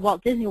near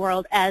Walt Disney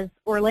World as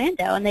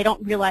Orlando, and they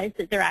don't realize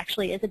that there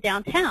actually is a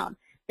downtown.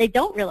 They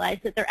don't realize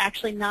that they're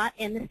actually not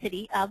in the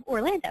city of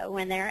Orlando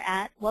when they're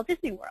at Walt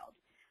Disney World.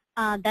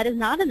 That is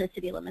not in the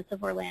city limits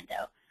of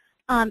Orlando.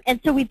 And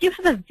so we do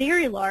have a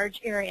very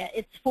large area.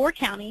 It's 4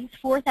 counties,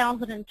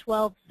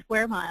 4,012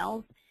 square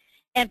miles,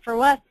 and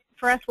for us,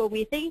 what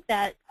we think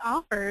that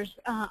offers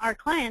our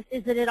clients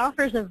is that it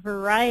offers a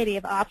variety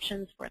of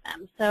options for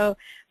them. So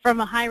from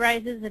a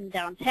high-rises in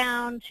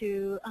downtown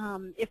to,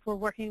 if we're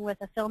working with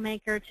a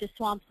filmmaker, to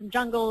swamps and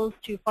jungles,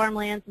 to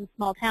farmlands and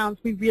small towns,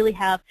 we really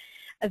have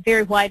a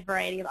very wide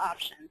variety of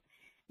options.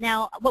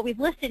 Now, what we've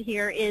listed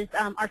here is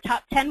our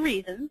top 10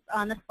 reasons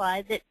on the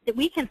slide that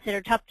we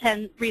consider top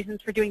 10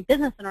 reasons for doing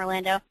business in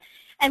Orlando.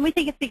 And we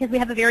think it's because we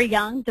have a very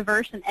young,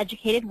 diverse, and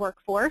educated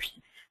workforce.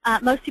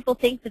 Most people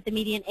think that the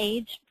median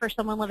age for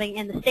someone living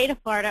in the state of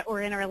Florida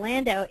or in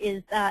Orlando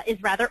is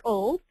rather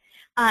old.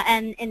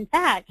 And in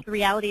fact, the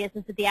reality is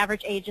that the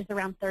average age is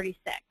around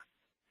 36.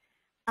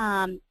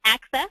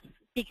 Access,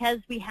 because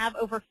we have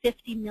over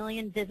 50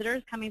 million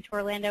visitors coming to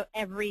Orlando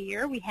every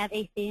year, we have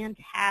a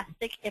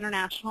fantastic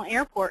international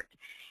airport.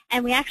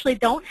 And we actually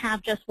don't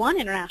have just one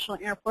international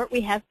airport.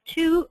 We have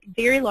two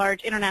very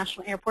large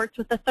international airports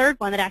with the third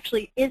one that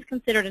actually is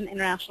considered an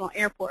international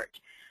airport.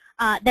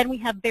 Then we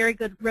have very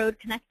good road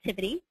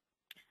connectivity.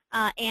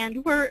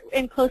 And we're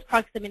in close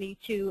proximity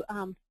to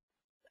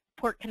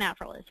Port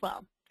Canaveral as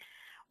well.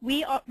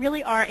 We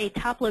really are a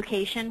top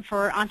location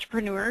for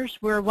entrepreneurs.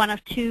 We're one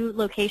of two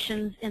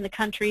locations in the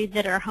country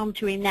that are home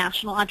to a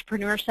national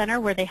entrepreneur center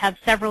where they have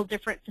several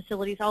different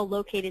facilities all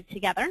located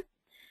together.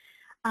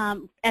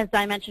 As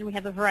I mentioned, we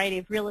have a variety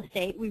of real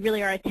estate. We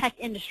really are a tech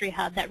industry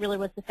hub. That really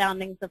was the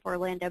foundings of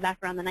Orlando back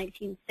around the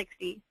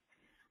 1960s.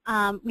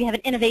 We have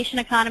an innovation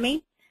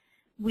economy.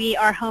 We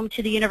are home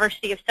to the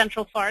University of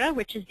Central Florida,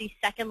 which is the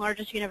second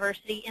largest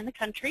university in the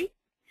country.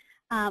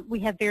 We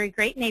have very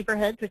great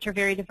neighborhoods, which are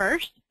very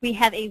diverse. We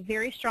have a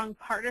very strong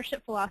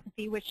partnership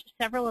philosophy, which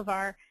several of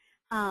our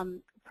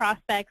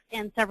prospects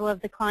and several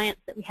of the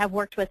clients that we have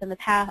worked with in the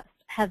past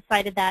have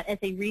cited that as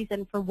a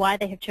reason for why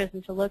they have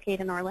chosen to locate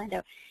in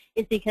Orlando,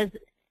 is because,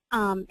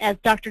 as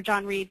Dr.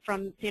 John Reed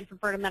from Sanford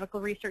Burnham Medical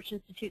Research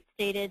Institute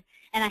stated,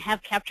 and I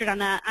have captured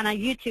on a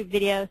YouTube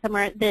video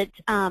somewhere, that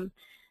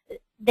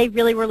they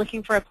really were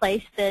looking for a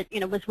place that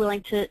was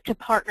willing to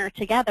partner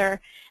together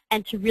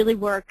and to really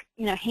work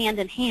hand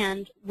in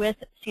hand with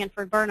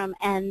Sanford Burnham.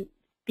 And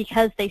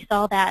because they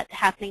saw that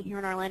happening here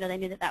in Orlando, they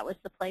knew that that was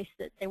the place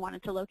that they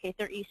wanted to locate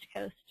their East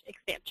Coast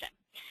expansion.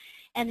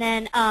 And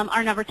then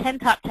our number 10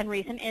 top 10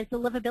 reason is the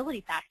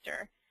livability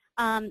factor.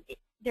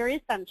 There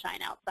is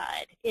sunshine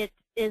outside. It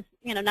is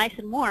nice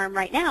and warm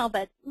right now,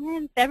 but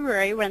in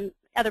February, when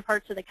other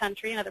parts of the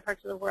country and other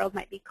parts of the world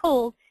might be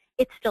cold,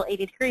 it's still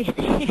 80 degrees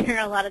here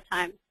a lot of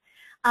times.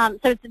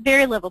 So it's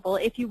very livable.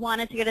 If you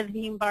wanted to go to the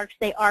theme parks,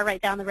 they are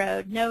right down the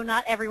road. No,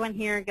 not everyone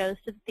here goes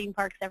to the theme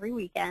parks every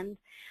weekend.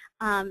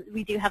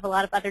 We do have a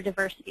lot of other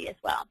diversity as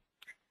well.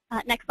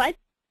 Next slide.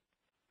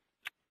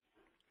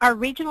 Our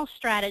regional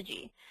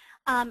strategy.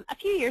 A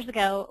few years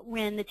ago,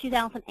 when the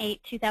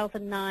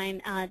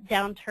 2008-2009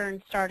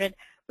 downturn started,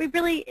 we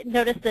really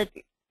noticed that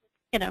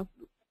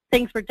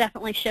things were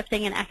definitely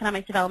shifting in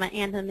economic development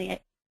and in the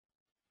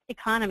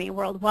economy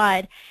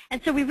worldwide.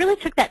 And so we really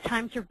took that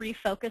time to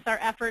refocus our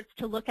efforts,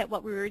 to look at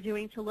what we were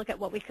doing, to look at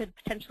what we could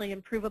potentially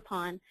improve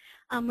upon.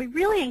 We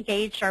really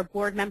engaged our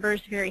board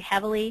members very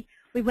heavily.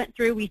 We went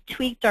through, we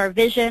tweaked our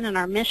vision and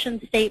our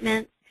mission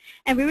statements,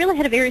 and we really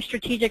had a very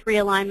strategic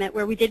realignment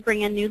where we did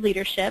bring in new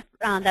leadership.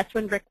 That's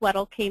when Rick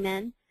Weddle came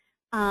in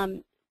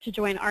to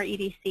join our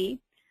EDC.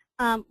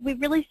 We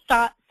really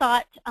sought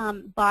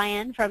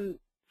buy-in from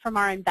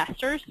our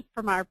investors,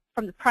 from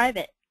the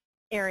private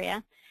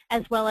area,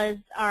 as well as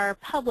our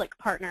public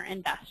partner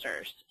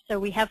investors. So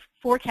we have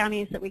 4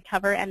 counties that we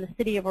cover and the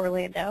city of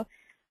Orlando.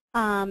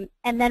 And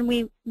then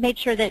we made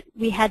sure that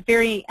we had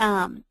very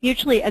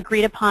mutually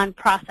agreed upon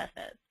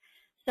processes.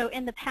 So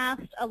in the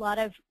past, a lot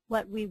of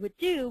what we would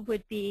do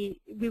would be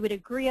we would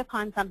agree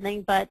upon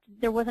something, but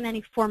there wasn't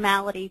any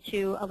formality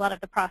to a lot of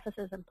the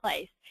processes in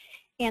place.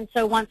 And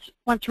so once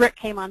Rick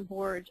came on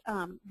board,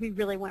 we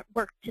really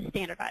worked to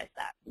standardize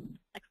that.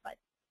 Next slide.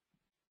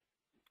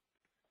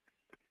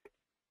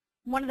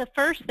 One of the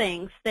first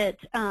things that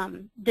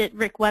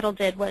Rick Weddle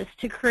did was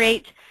to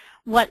create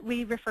what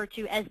we refer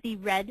to as the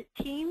RED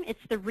team.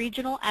 It's the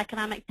Regional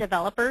Economic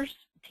Developers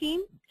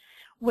team,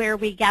 where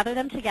we gather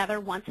them together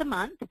once a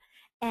month.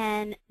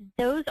 And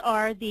those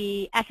are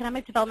the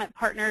economic development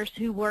partners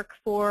who work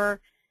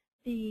for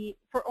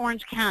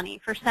Orange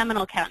County, for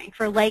Seminole County,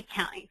 for Lake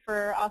County,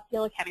 for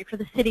Osceola County, for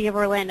the city of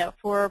Orlando,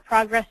 for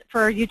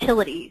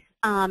utilities,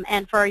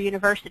 and for our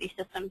university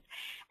systems.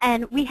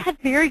 And we had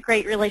very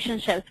great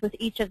relationships with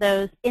each of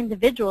those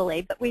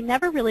individually, but we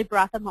never really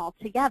brought them all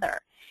together.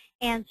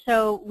 And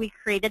so we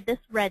created this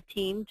RED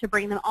team to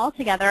bring them all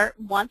together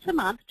once a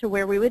month to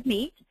where we would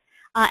meet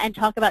and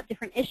talk about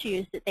different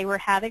issues that they were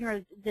having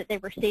or that they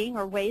were seeing,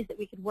 or ways that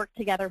we could work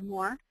together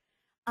more.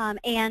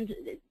 And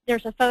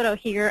there's a photo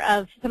here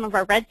of some of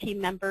our RED team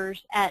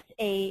members at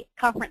a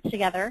conference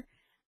together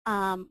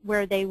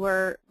where they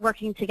were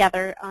working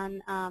together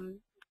on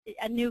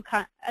a new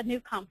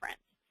conference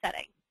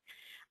setting.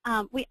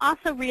 We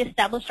also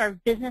reestablished our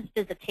business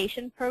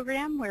visitation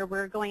program, where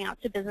we're going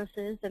out to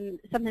businesses, and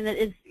something that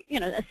is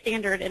a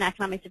standard in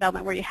economic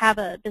development where you have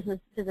a business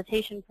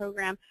visitation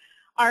program.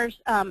 Ours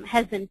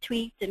has been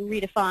tweaked and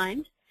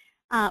redefined.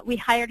 We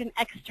hired an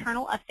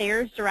external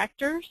affairs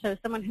director, so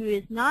someone who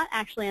is not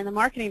actually in the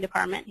marketing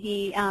department.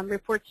 He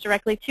reports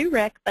directly to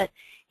Rick, but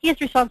he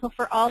is responsible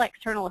for all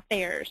external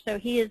affairs. So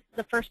he is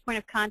the first point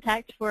of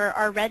contact for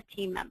our RED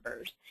team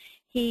members.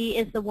 He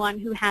is the one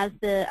who has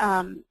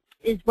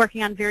is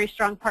working on very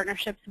strong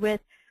partnerships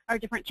with our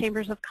different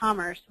chambers of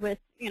commerce, with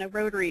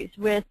Rotaries,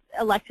 with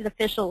elected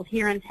officials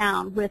here in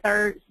town, with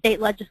our state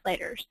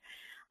legislators.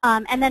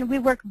 And then we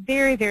work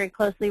very, very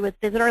closely with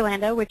Visit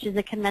Orlando, which is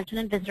a Convention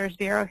and Visitors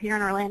Bureau here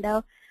in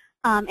Orlando,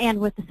 and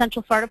with the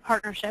Central Florida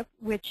Partnership,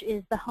 which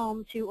is the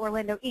home to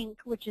Orlando Inc.,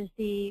 which is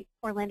the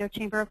Orlando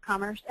Chamber of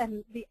Commerce,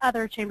 and the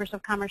other chambers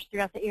of commerce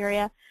throughout the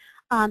area,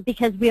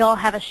 because we all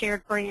have a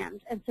shared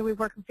brand. And so we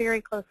work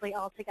very closely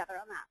all together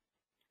on that.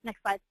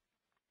 Next slide.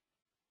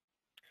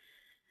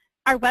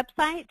 Our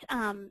website,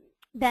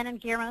 Ben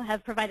and Guillermo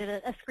have provided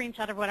a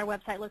screenshot of what our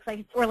website looks like.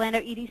 It's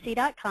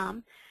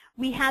orlandoedc.com.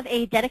 We have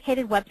a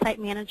dedicated website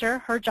manager.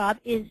 Her job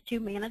is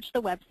to manage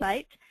the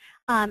website.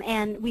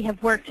 And we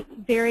have worked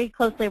very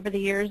closely over the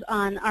years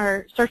on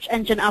our search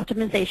engine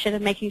optimization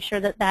and making sure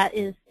that that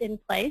is in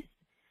place.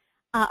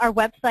 Our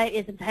website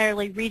is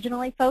entirely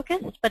regionally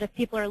focused, but if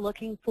people are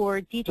looking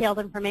for detailed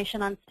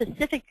information on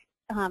specific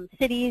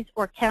cities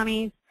or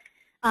counties,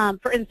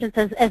 for instance,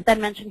 as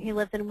Ben mentioned, he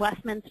lives in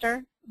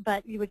Westminster,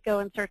 but you would go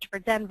and search for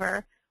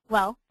Denver.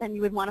 Well, then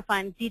you would want to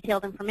find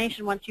detailed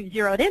information once you've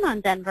zeroed in on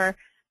Denver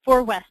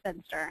for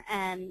Westminster,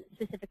 and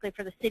specifically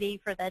for the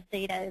city, for the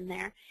data in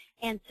there.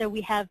 And so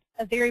we have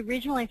a very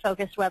regionally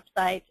focused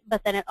website,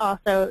 but then it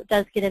also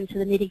does get into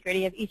the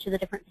nitty-gritty of each of the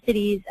different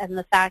cities and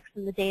the facts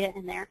and the data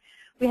in there.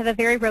 We have a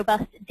very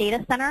robust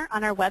data center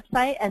on our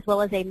website, as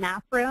well as a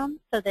map room,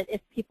 so that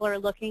if people are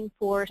looking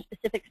for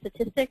specific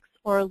statistics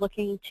or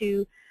looking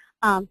to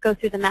go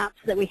through the maps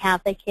that we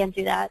have, they can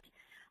do that.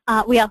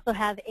 We also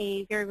have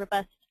a very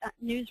robust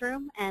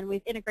newsroom, and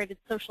we've integrated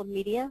social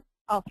media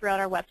all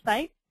throughout our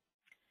website.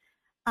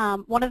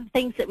 One of the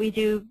things that we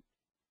do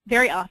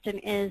very often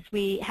is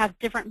we have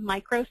different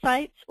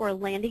microsites or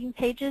landing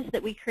pages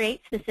that we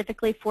create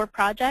specifically for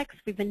projects.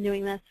 We've been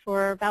doing this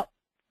for about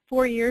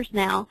 4 years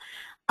now.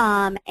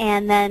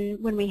 And then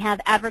when we have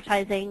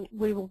advertising,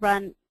 we will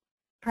run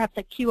perhaps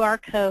a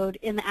QR code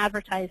in the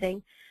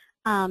advertising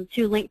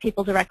to link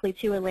people directly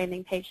to a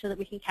landing page so that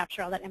we can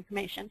capture all that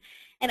information.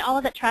 And all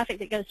of that traffic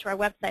that goes to our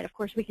website, of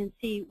course, we can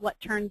see what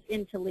turns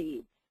into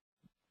leads.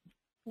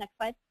 Next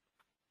slide.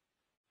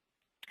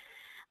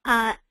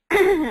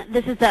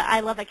 This is the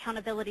I Love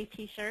Accountability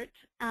t-shirt.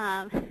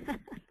 How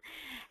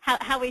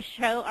we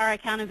show our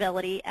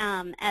accountability.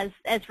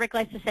 As Rick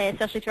likes to say,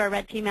 especially to our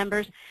red team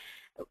members,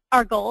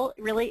 our goal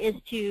really is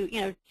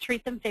to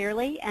treat them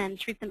fairly and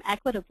treat them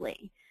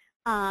equitably.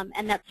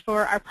 And that's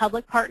for our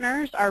public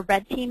partners, our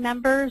red team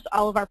members,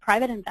 all of our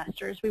private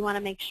investors. We want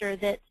to make sure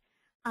that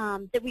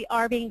that we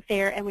are being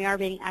fair and we are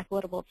being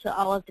equitable to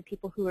all of the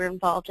people who are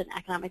involved in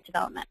economic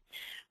development.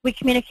 We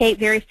communicate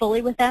very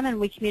fully with them, and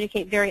we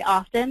communicate very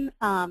often.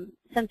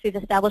 Since we've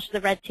established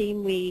the red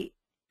team, we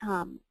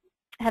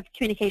have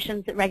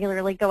communications that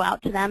regularly go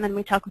out to them, and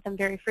we talk with them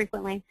very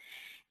frequently.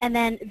 And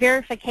then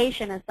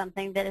verification is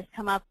something that has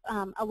come up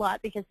a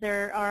lot, because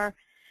there are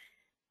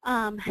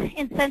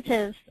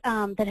incentives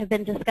that have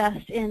been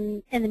discussed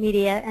in the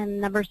media, and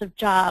numbers of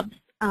jobs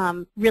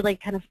really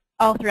kind of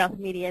all throughout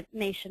the media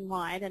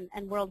nationwide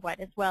and worldwide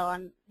as well,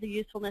 on the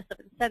usefulness of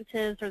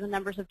incentives or the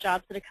numbers of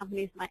jobs that a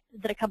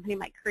company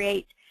might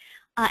create.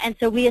 And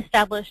so we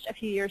established a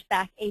few years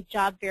back a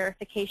job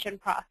verification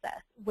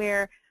process,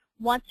 where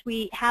once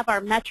we have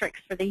our metrics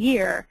for the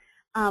year,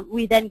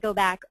 we then go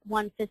back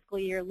one fiscal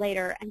year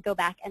later and go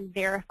back and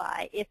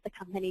verify if the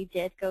company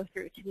did go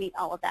through to meet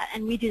all of that.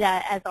 And we do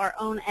that as our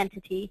own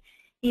entity,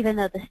 even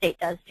though the state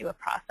does do a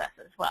process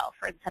as well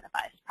for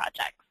incentivized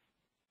projects.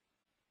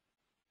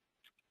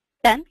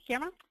 Ben,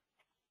 Guillermo?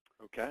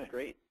 Okay.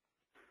 Great.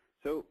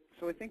 So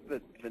I think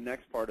that the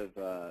next part of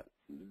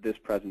this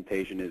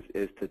presentation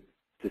is to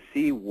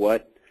see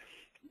what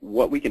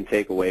we can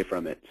take away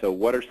from it. So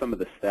what are some of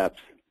the steps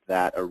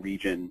that a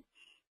region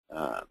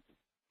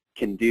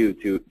can do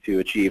to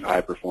achieve high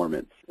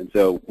performance? And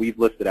so we've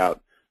listed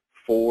out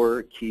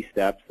 4 key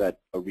steps that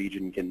a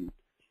region can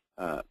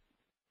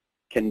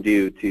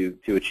do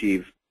to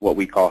achieve what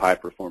we call high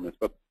performance.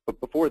 But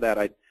before that,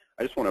 I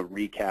just want to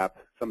recap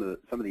some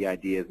of the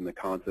ideas and the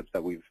concepts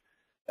that we've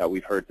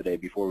heard today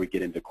before we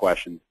get into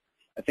questions.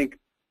 I think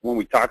when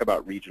we talk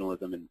about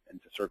regionalism, and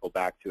to circle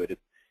back to it,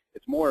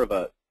 it's more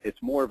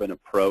of an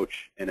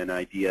approach and an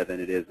idea than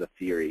it is a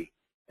theory,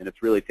 and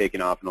it's really taken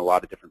off in a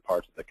lot of different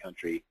parts of the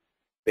country,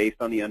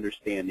 based on the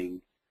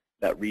understanding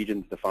that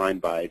regions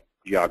defined by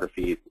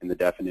geography and the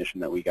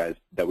definition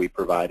that we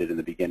provided in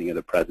the beginning of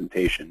the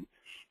presentation,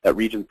 that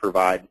regions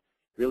provide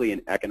really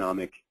an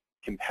economic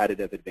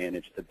competitive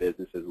advantage to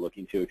businesses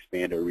looking to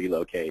expand or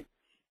relocate,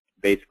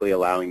 basically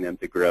allowing them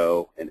to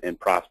grow and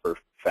prosper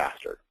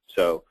faster.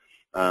 So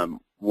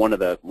one of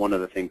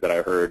the things that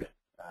I heard,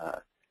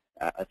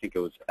 I think it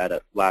was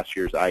at last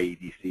year's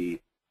IEDC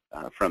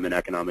from an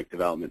economic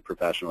development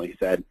professional, he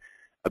said,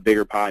 a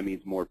bigger pie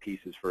means more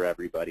pieces for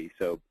everybody.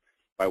 So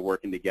by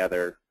working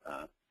together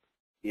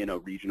in a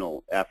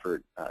regional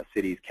effort,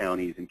 cities,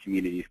 counties, and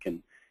communities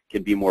can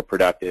be more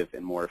productive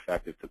and more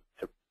effective to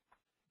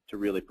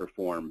really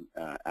perform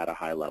at a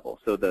high level.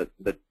 So the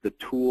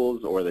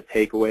tools or the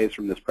takeaways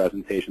from this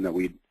presentation that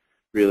we'd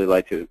really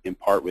like to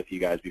impart with you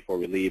guys before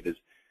we leave is,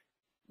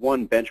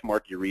 1,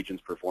 benchmark your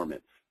region's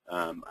performance.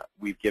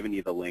 We've given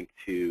you the link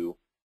to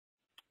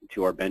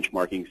to our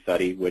benchmarking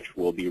study, which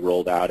will be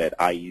rolled out at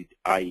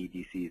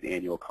IEDC's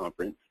annual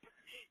conference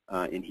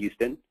in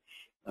Houston.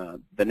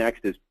 The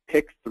next is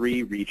pick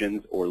 3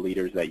 regions or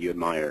leaders that you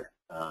admire.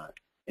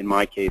 In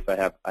my case, I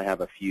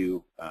have a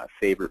few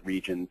favorite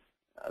regions,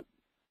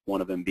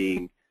 one of them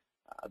being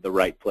the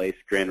right place,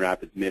 Grand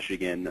Rapids,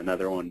 Michigan,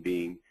 another one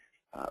being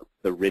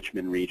the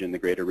Richmond region, the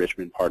Greater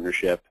Richmond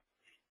Partnership,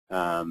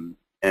 and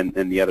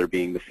the other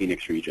being the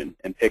Phoenix region.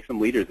 And pick some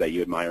leaders that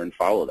you admire and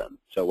follow them.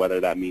 So whether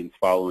that means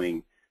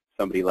following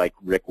somebody like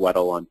Rick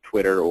Weddle on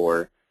Twitter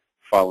or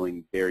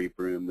following Barry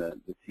Broom, the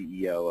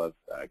CEO of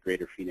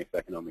Greater Phoenix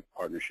Economic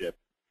Partnership,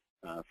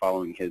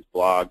 following his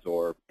blogs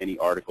or any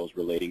articles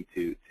relating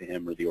to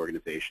him or the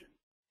organization.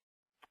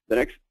 The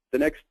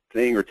next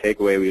thing or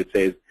takeaway we would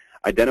say is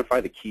identify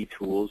the key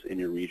tools in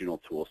your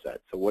regional tool set.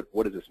 So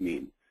what does this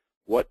mean?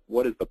 What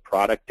is the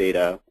product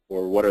data,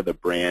 or what are the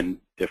brand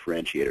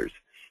differentiators?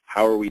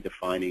 How are we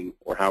defining,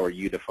 or how are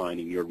you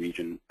defining your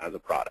region as a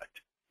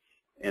product?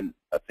 And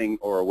a thing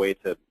or a way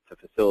to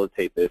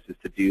facilitate this is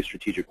to do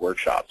strategic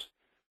workshops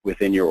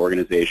within your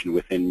organization,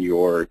 within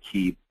your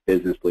key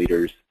business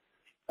leaders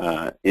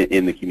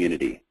in the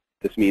community.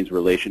 This means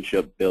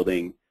relationship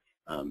building,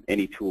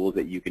 any tools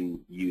that you can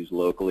use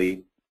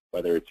locally,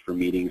 whether it's for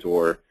meetings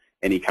or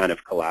any kind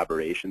of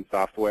collaboration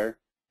software.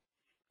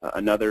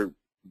 Another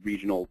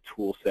regional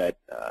tool set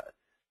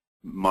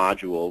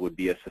module would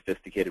be a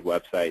sophisticated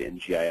website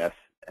and GIS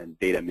and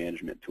data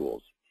management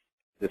tools.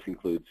 This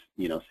includes,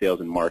 sales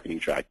and marketing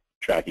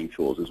tracking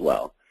tools as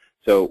well.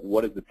 So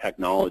what is the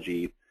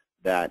technology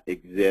that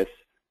exists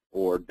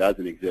or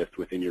doesn't exist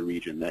within your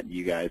region that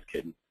you guys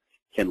can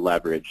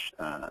leverage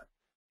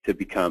to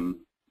become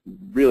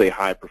really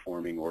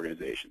high-performing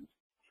organizations?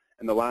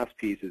 And the last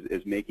piece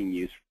is making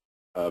use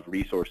of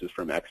resources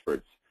from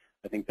experts.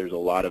 I think there's a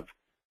lot of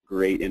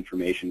great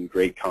information,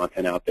 great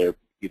content out there,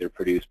 either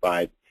produced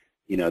by,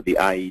 the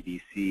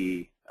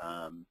IEDC,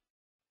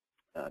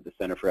 the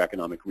Center for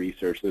Economic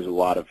Research. There's a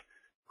lot of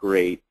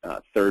great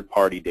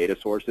third-party data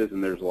sources,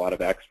 and there's a lot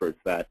of experts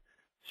that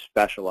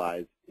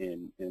specialize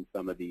in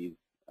some of these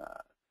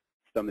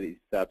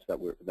steps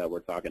that we're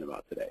talking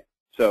about today.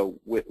 So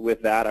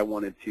with that, I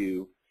wanted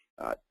to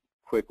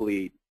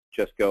quickly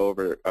just go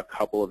over a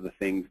couple of the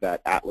things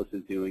that Atlas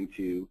is doing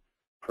to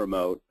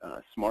promote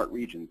smart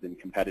regions and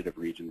competitive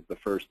regions. The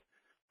first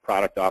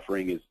product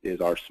offering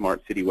is our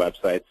smart city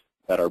websites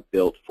that are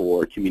built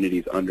for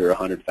communities under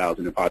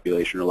 100,000 in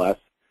population or less,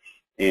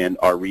 and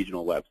our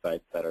regional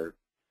websites that are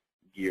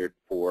geared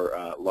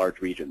for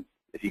large regions.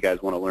 If you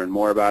guys want to learn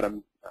more about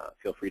them,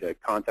 feel free to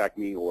contact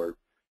me or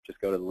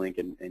just go to the link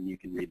and you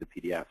can read the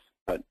PDFs.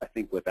 But I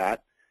think with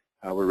that,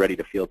 we're ready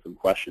to field some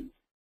questions.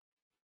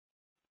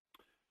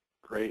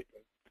 Great.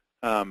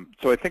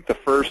 So I think the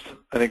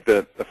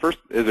first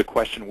is a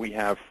question we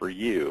have for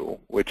you,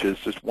 which is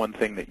just one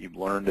thing that you've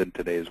learned in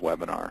today's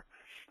webinar.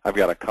 I've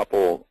got a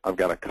couple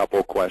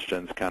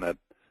questions kind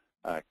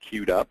of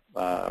queued up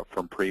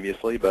from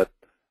previously, but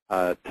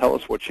tell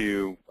us what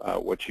you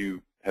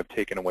have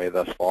taken away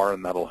thus far,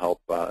 and that'll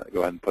help. Go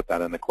ahead and put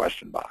that in the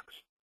question box.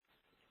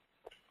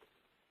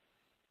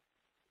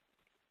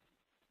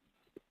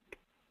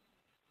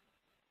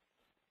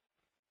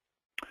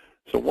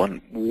 So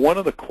one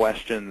of the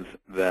questions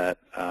that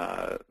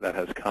that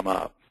has come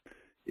up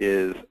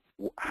is,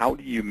 how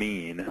do you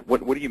mean?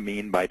 What do you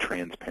mean by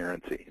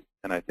transparency?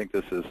 And I think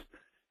this is,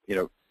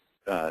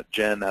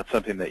 Jen, that's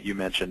something that you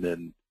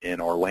mentioned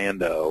in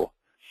Orlando.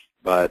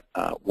 But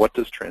what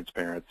does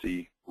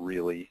transparency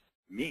really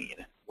mean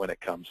when it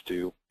comes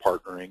to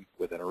partnering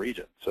within a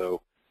region?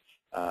 So,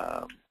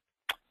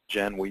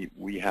 Jen,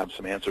 we have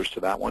some answers to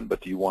that one,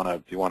 but do you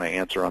want to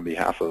answer on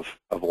behalf of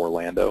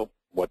Orlando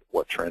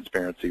what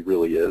transparency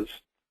really is?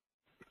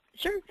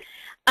 Sure.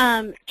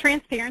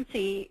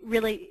 Transparency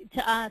really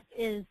to us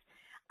is,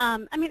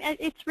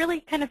 it's really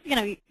kind of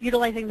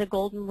utilizing the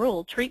golden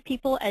rule: treat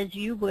people as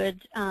you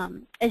would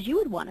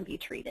want to be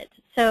treated.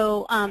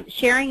 So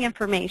sharing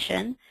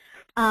information,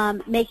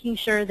 making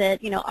sure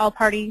that all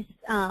parties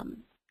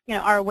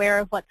are aware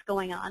of what's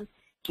going on,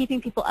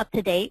 keeping people up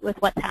to date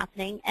with what's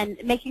happening, and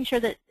making sure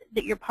that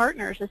your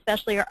partners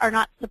especially are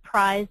not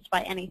surprised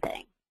by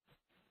anything.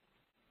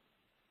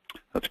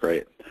 That's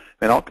great.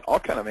 And I'll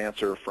kind of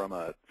answer from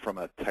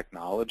a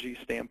technology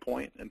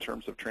standpoint in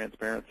terms of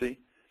transparency.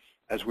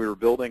 As we were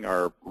building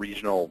our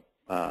regional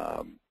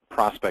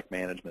prospect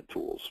management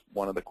tools,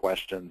 one of the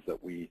questions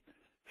that we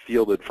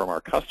fielded from our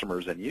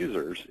customers and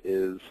users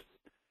is,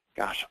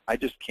 gosh, I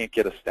just can't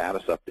get a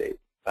status update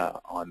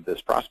on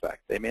this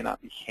prospect. They may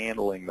not be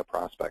handling the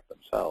prospect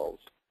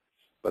themselves,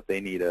 but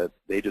they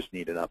just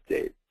need an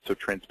update. So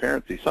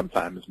transparency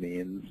sometimes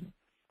means,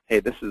 hey,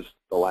 this is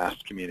the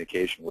last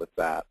communication with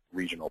that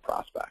regional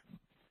prospect.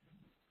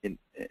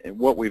 And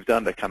what we've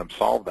done to kind of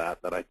solve that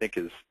I think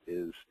is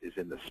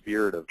in the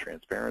spirit of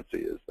transparency,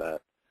 is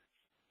that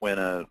when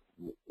a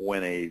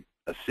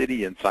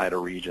city inside a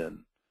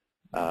region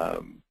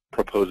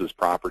proposes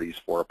properties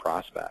for a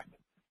prospect,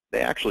 they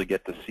actually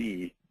get to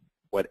see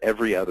what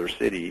every other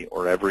city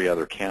or every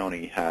other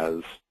county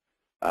has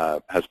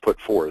has put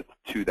forth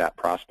to that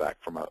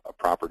prospect from a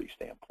property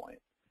standpoint.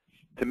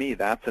 To me,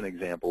 that's an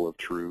example of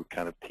true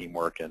kind of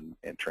teamwork and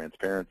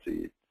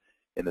transparency,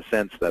 in the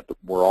sense that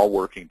we're all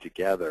working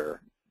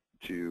together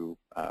to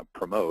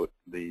promote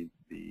the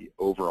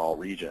overall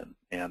region.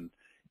 And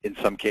in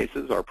some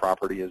cases, our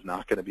property is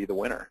not going to be the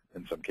winner.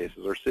 In some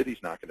cases, our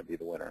city's not going to be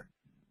the winner.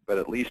 But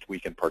at least we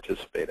can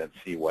participate and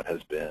see what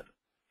has been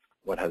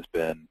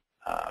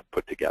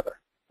put together,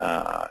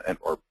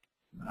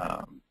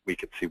 we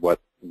can see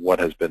what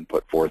has been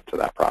put forth to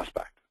that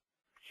prospect.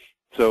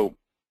 So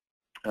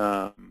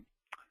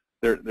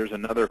there's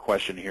another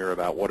question here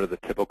about what are the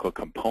typical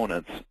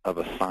components of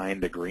a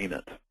signed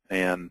agreement,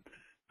 and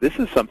this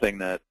is something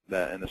that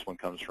and this one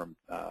comes from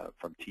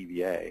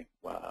TVA,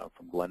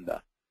 from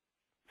Glenda.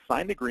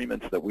 Signed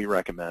agreements that we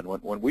recommend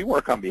when we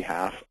work on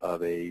behalf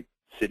of a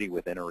city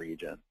within a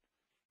region.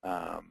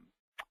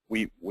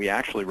 We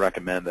actually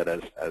recommend that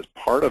as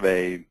part of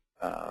an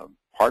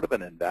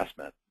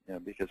investment,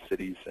 because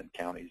cities and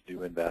counties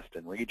do invest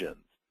in regions,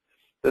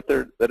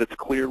 that it's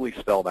clearly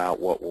spelled out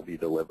what will be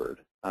delivered,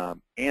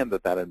 and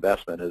that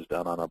investment is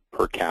done on a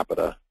per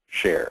capita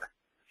share.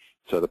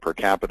 So the per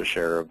capita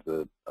share of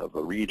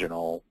a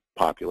regional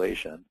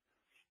population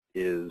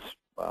is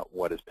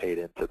what is paid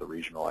into the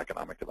regional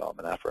economic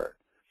development effort.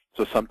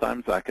 So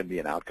sometimes that can be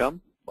an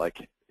outcome,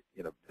 like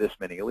this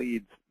many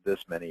leads,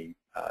 this many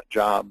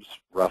jobs,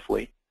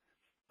 roughly.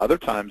 Other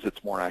times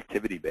it's more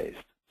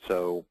activity-based.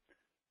 So,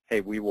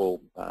 hey, we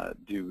will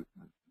do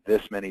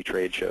this many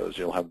trade shows.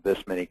 You'll have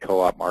this many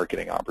co-op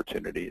marketing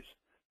opportunities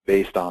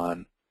based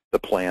on the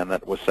plan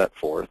that was set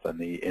forth and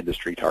the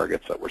industry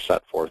targets that were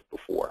set forth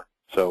before.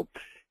 So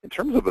in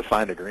terms of a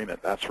signed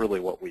agreement, that's really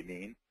what we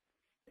mean.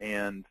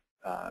 And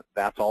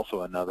that's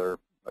also another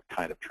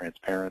kind of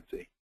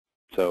transparency.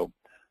 So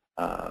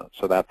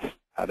that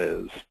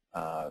is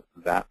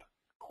that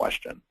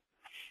question.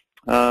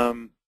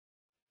 Let's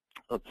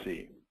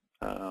see.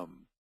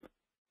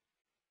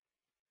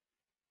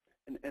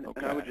 And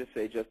I would just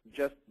say,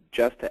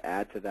 just to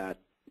add to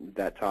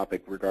that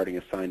topic regarding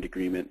a signed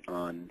agreement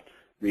on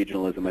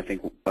regionalism, I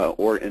think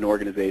or an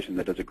organization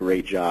that does a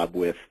great job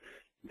with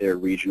their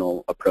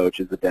regional approach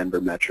is the Denver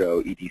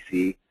Metro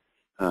EDC.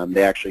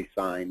 They actually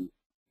sign,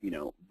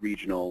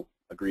 regional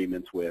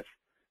agreements with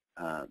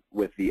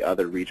the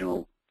other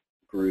regional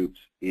groups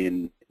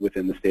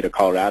within the state of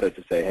Colorado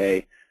to say,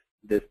 hey,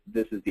 this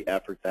is the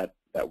effort that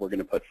we're going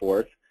to put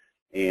forth,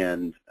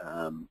 and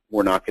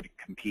we're not going to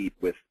compete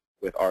with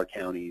our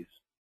counties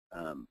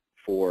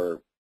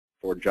for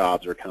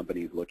jobs or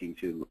companies looking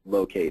to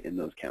locate in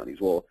those counties.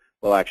 We'll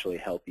actually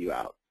help you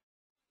out.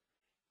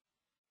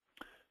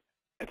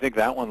 I think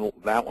that one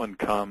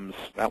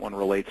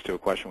relates to a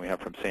question we have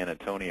from San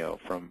Antonio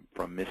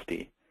from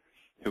Misty,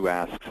 who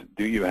asks,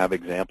 do you have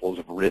examples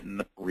of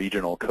written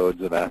regional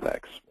codes of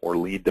ethics or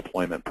lead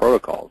deployment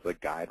protocols that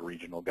guide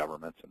regional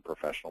governments and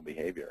professional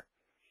behavior?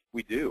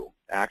 We do,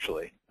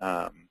 actually.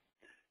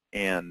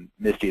 And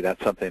Misty,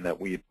 that's something that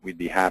we'd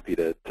be happy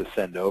to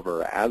send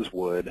over, as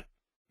would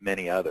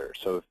many others.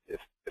 So if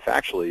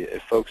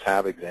folks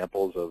have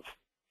examples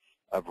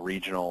of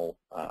regional,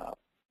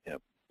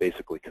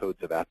 basically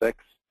codes of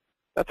ethics,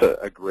 that's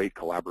a great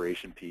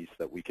collaboration piece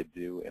that we could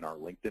do in our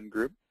LinkedIn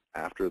group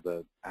after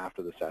the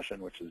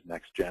session, which is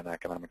Next Gen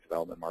Economic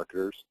Development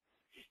Marketers.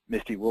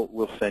 Misty,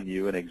 we'll send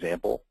you an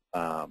example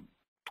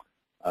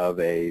of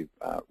a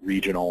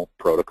regional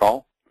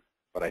protocol.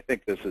 But I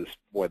think this is,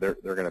 boy, there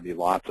are going to be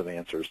lots of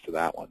answers to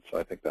that one. So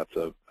I think that's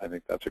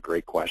a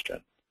great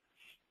question.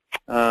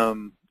 Let's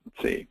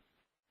see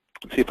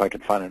if I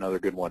can find another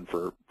good one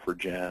for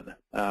Jen.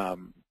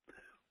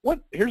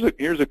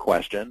 Here's a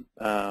question,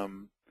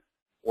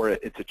 or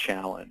it's a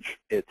challenge.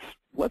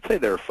 Let's say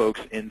there are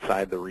folks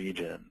inside the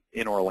region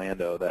in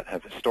Orlando that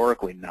have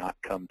historically not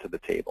come to the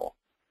table.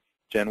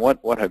 Jen,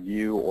 what have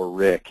you or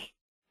Rick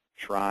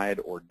tried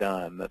or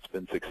done that's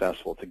been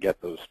successful to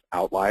get those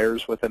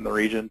outliers within the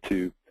region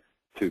to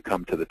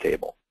come to the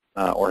table?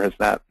 Or has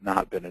that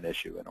not been an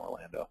issue in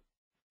Orlando?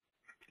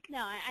 No,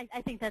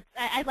 I think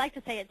I'd like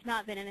to say it's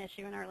not been an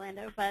issue in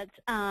Orlando, but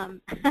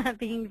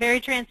being very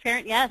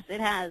transparent, yes,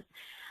 it has.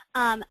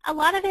 A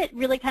lot of it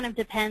really kind of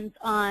depends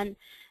on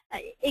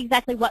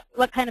exactly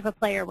what kind of a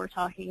player we're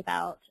talking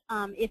about.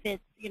 If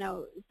it's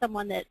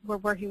someone that we're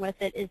working with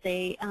that is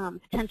a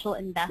potential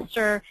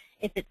investor,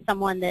 if it's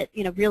someone that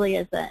really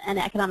is an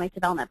economic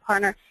development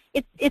partner,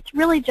 it's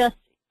really just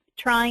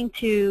trying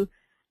to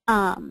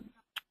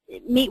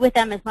meet with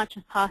them as much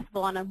as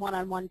possible on a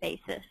one-on-one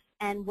basis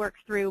and work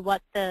through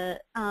what the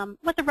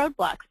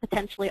roadblocks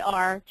potentially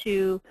are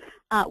to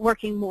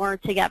working more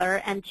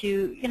together and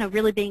to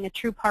really being a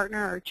true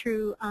partner or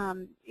true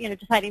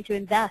deciding to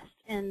invest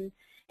in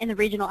the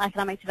regional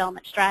economic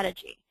development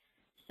strategy.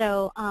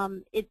 So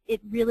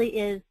it really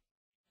is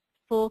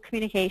full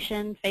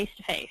communication,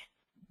 face-to-face.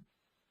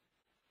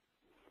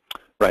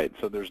 Right.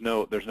 So there's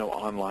no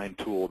online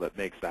tool that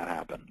makes that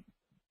happen.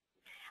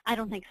 I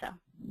don't think so.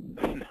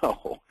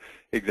 No,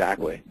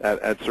 exactly.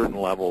 At certain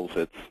levels,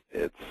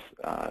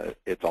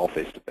 it's all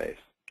face-to-face.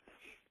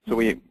 So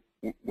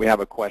we have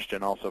a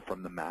question also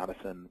from the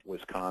Madison,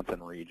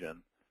 Wisconsin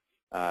region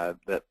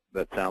that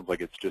sounds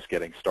like it's just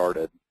getting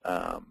started,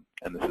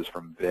 and this is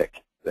from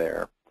Vic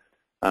there,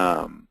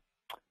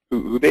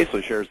 who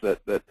basically shares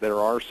that there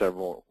are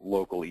several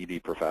local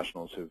ED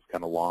professionals who've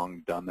kind of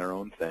long done their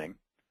own thing,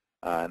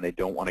 and they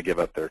don't want to give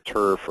up their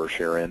turf or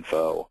share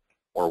info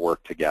or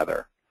work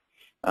together.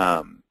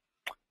 And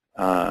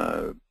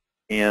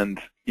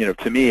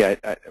to me,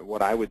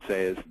 what I would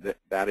say is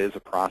that is a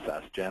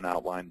process. Jen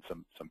outlined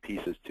some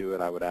pieces to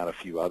it. I would add a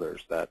few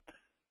others that.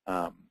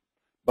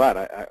 But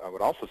I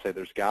would also say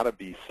there's got to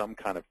be some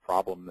kind of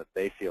problem that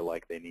they feel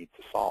like they need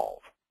to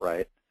solve,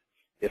 right?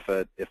 If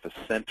a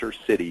center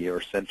city or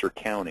center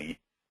county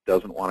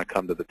doesn't want to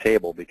come to the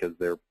table because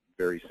they're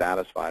very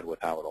satisfied with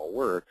how it all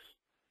works,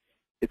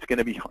 it's going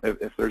to be,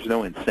 if there's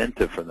no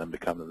incentive for them to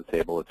come to the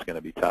table, it's going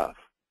to be tough.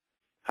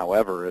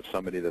 However, if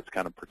somebody that's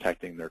kind of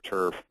protecting their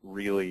turf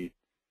really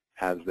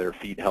has their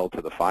feet held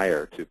to the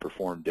fire to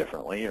perform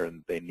differently, or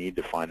they need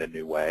to find a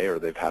new way, or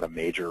they've had a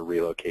major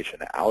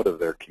relocation out of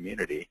their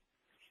community,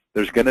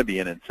 there's going to be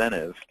an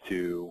incentive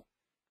to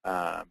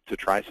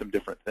try some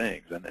different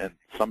things, and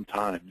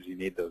sometimes you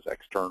need those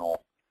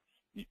external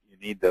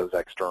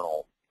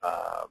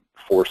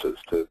forces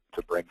to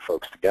bring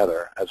folks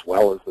together, as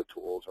well as the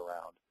tools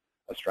around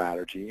a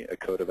strategy, a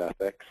code of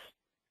ethics,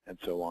 and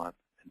so on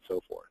and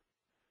so forth.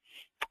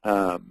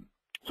 So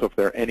if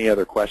there are any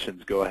other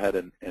questions, go ahead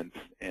and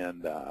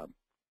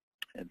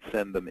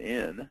send them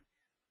in.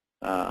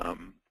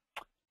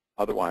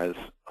 Otherwise,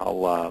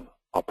 I'll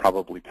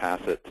probably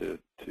pass it to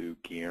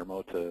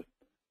Guillermo to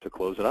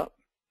close it up.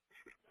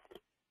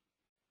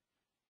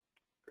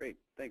 Great,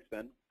 thanks,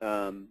 Ben.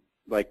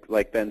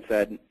 Like Ben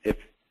said,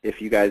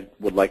 if you guys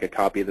would like a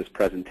copy of this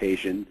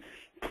presentation,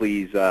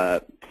 please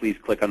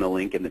click on the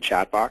link in the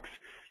chat box.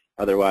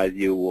 Otherwise,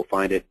 you will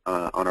find it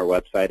on our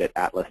website at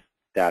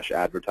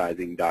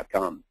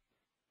atlas-advertising.com.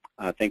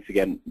 Thanks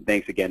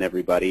again,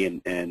 everybody.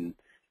 And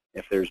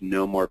if there's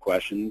no more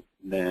questions,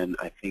 then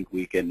I think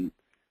we can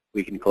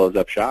close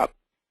up shop.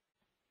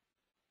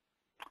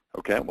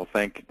 Okay. Well,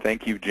 thank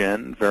you,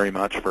 Jen, very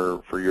much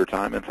for your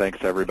time, and thanks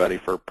to everybody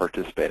for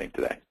participating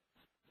today.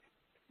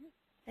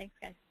 Thanks,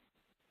 guys.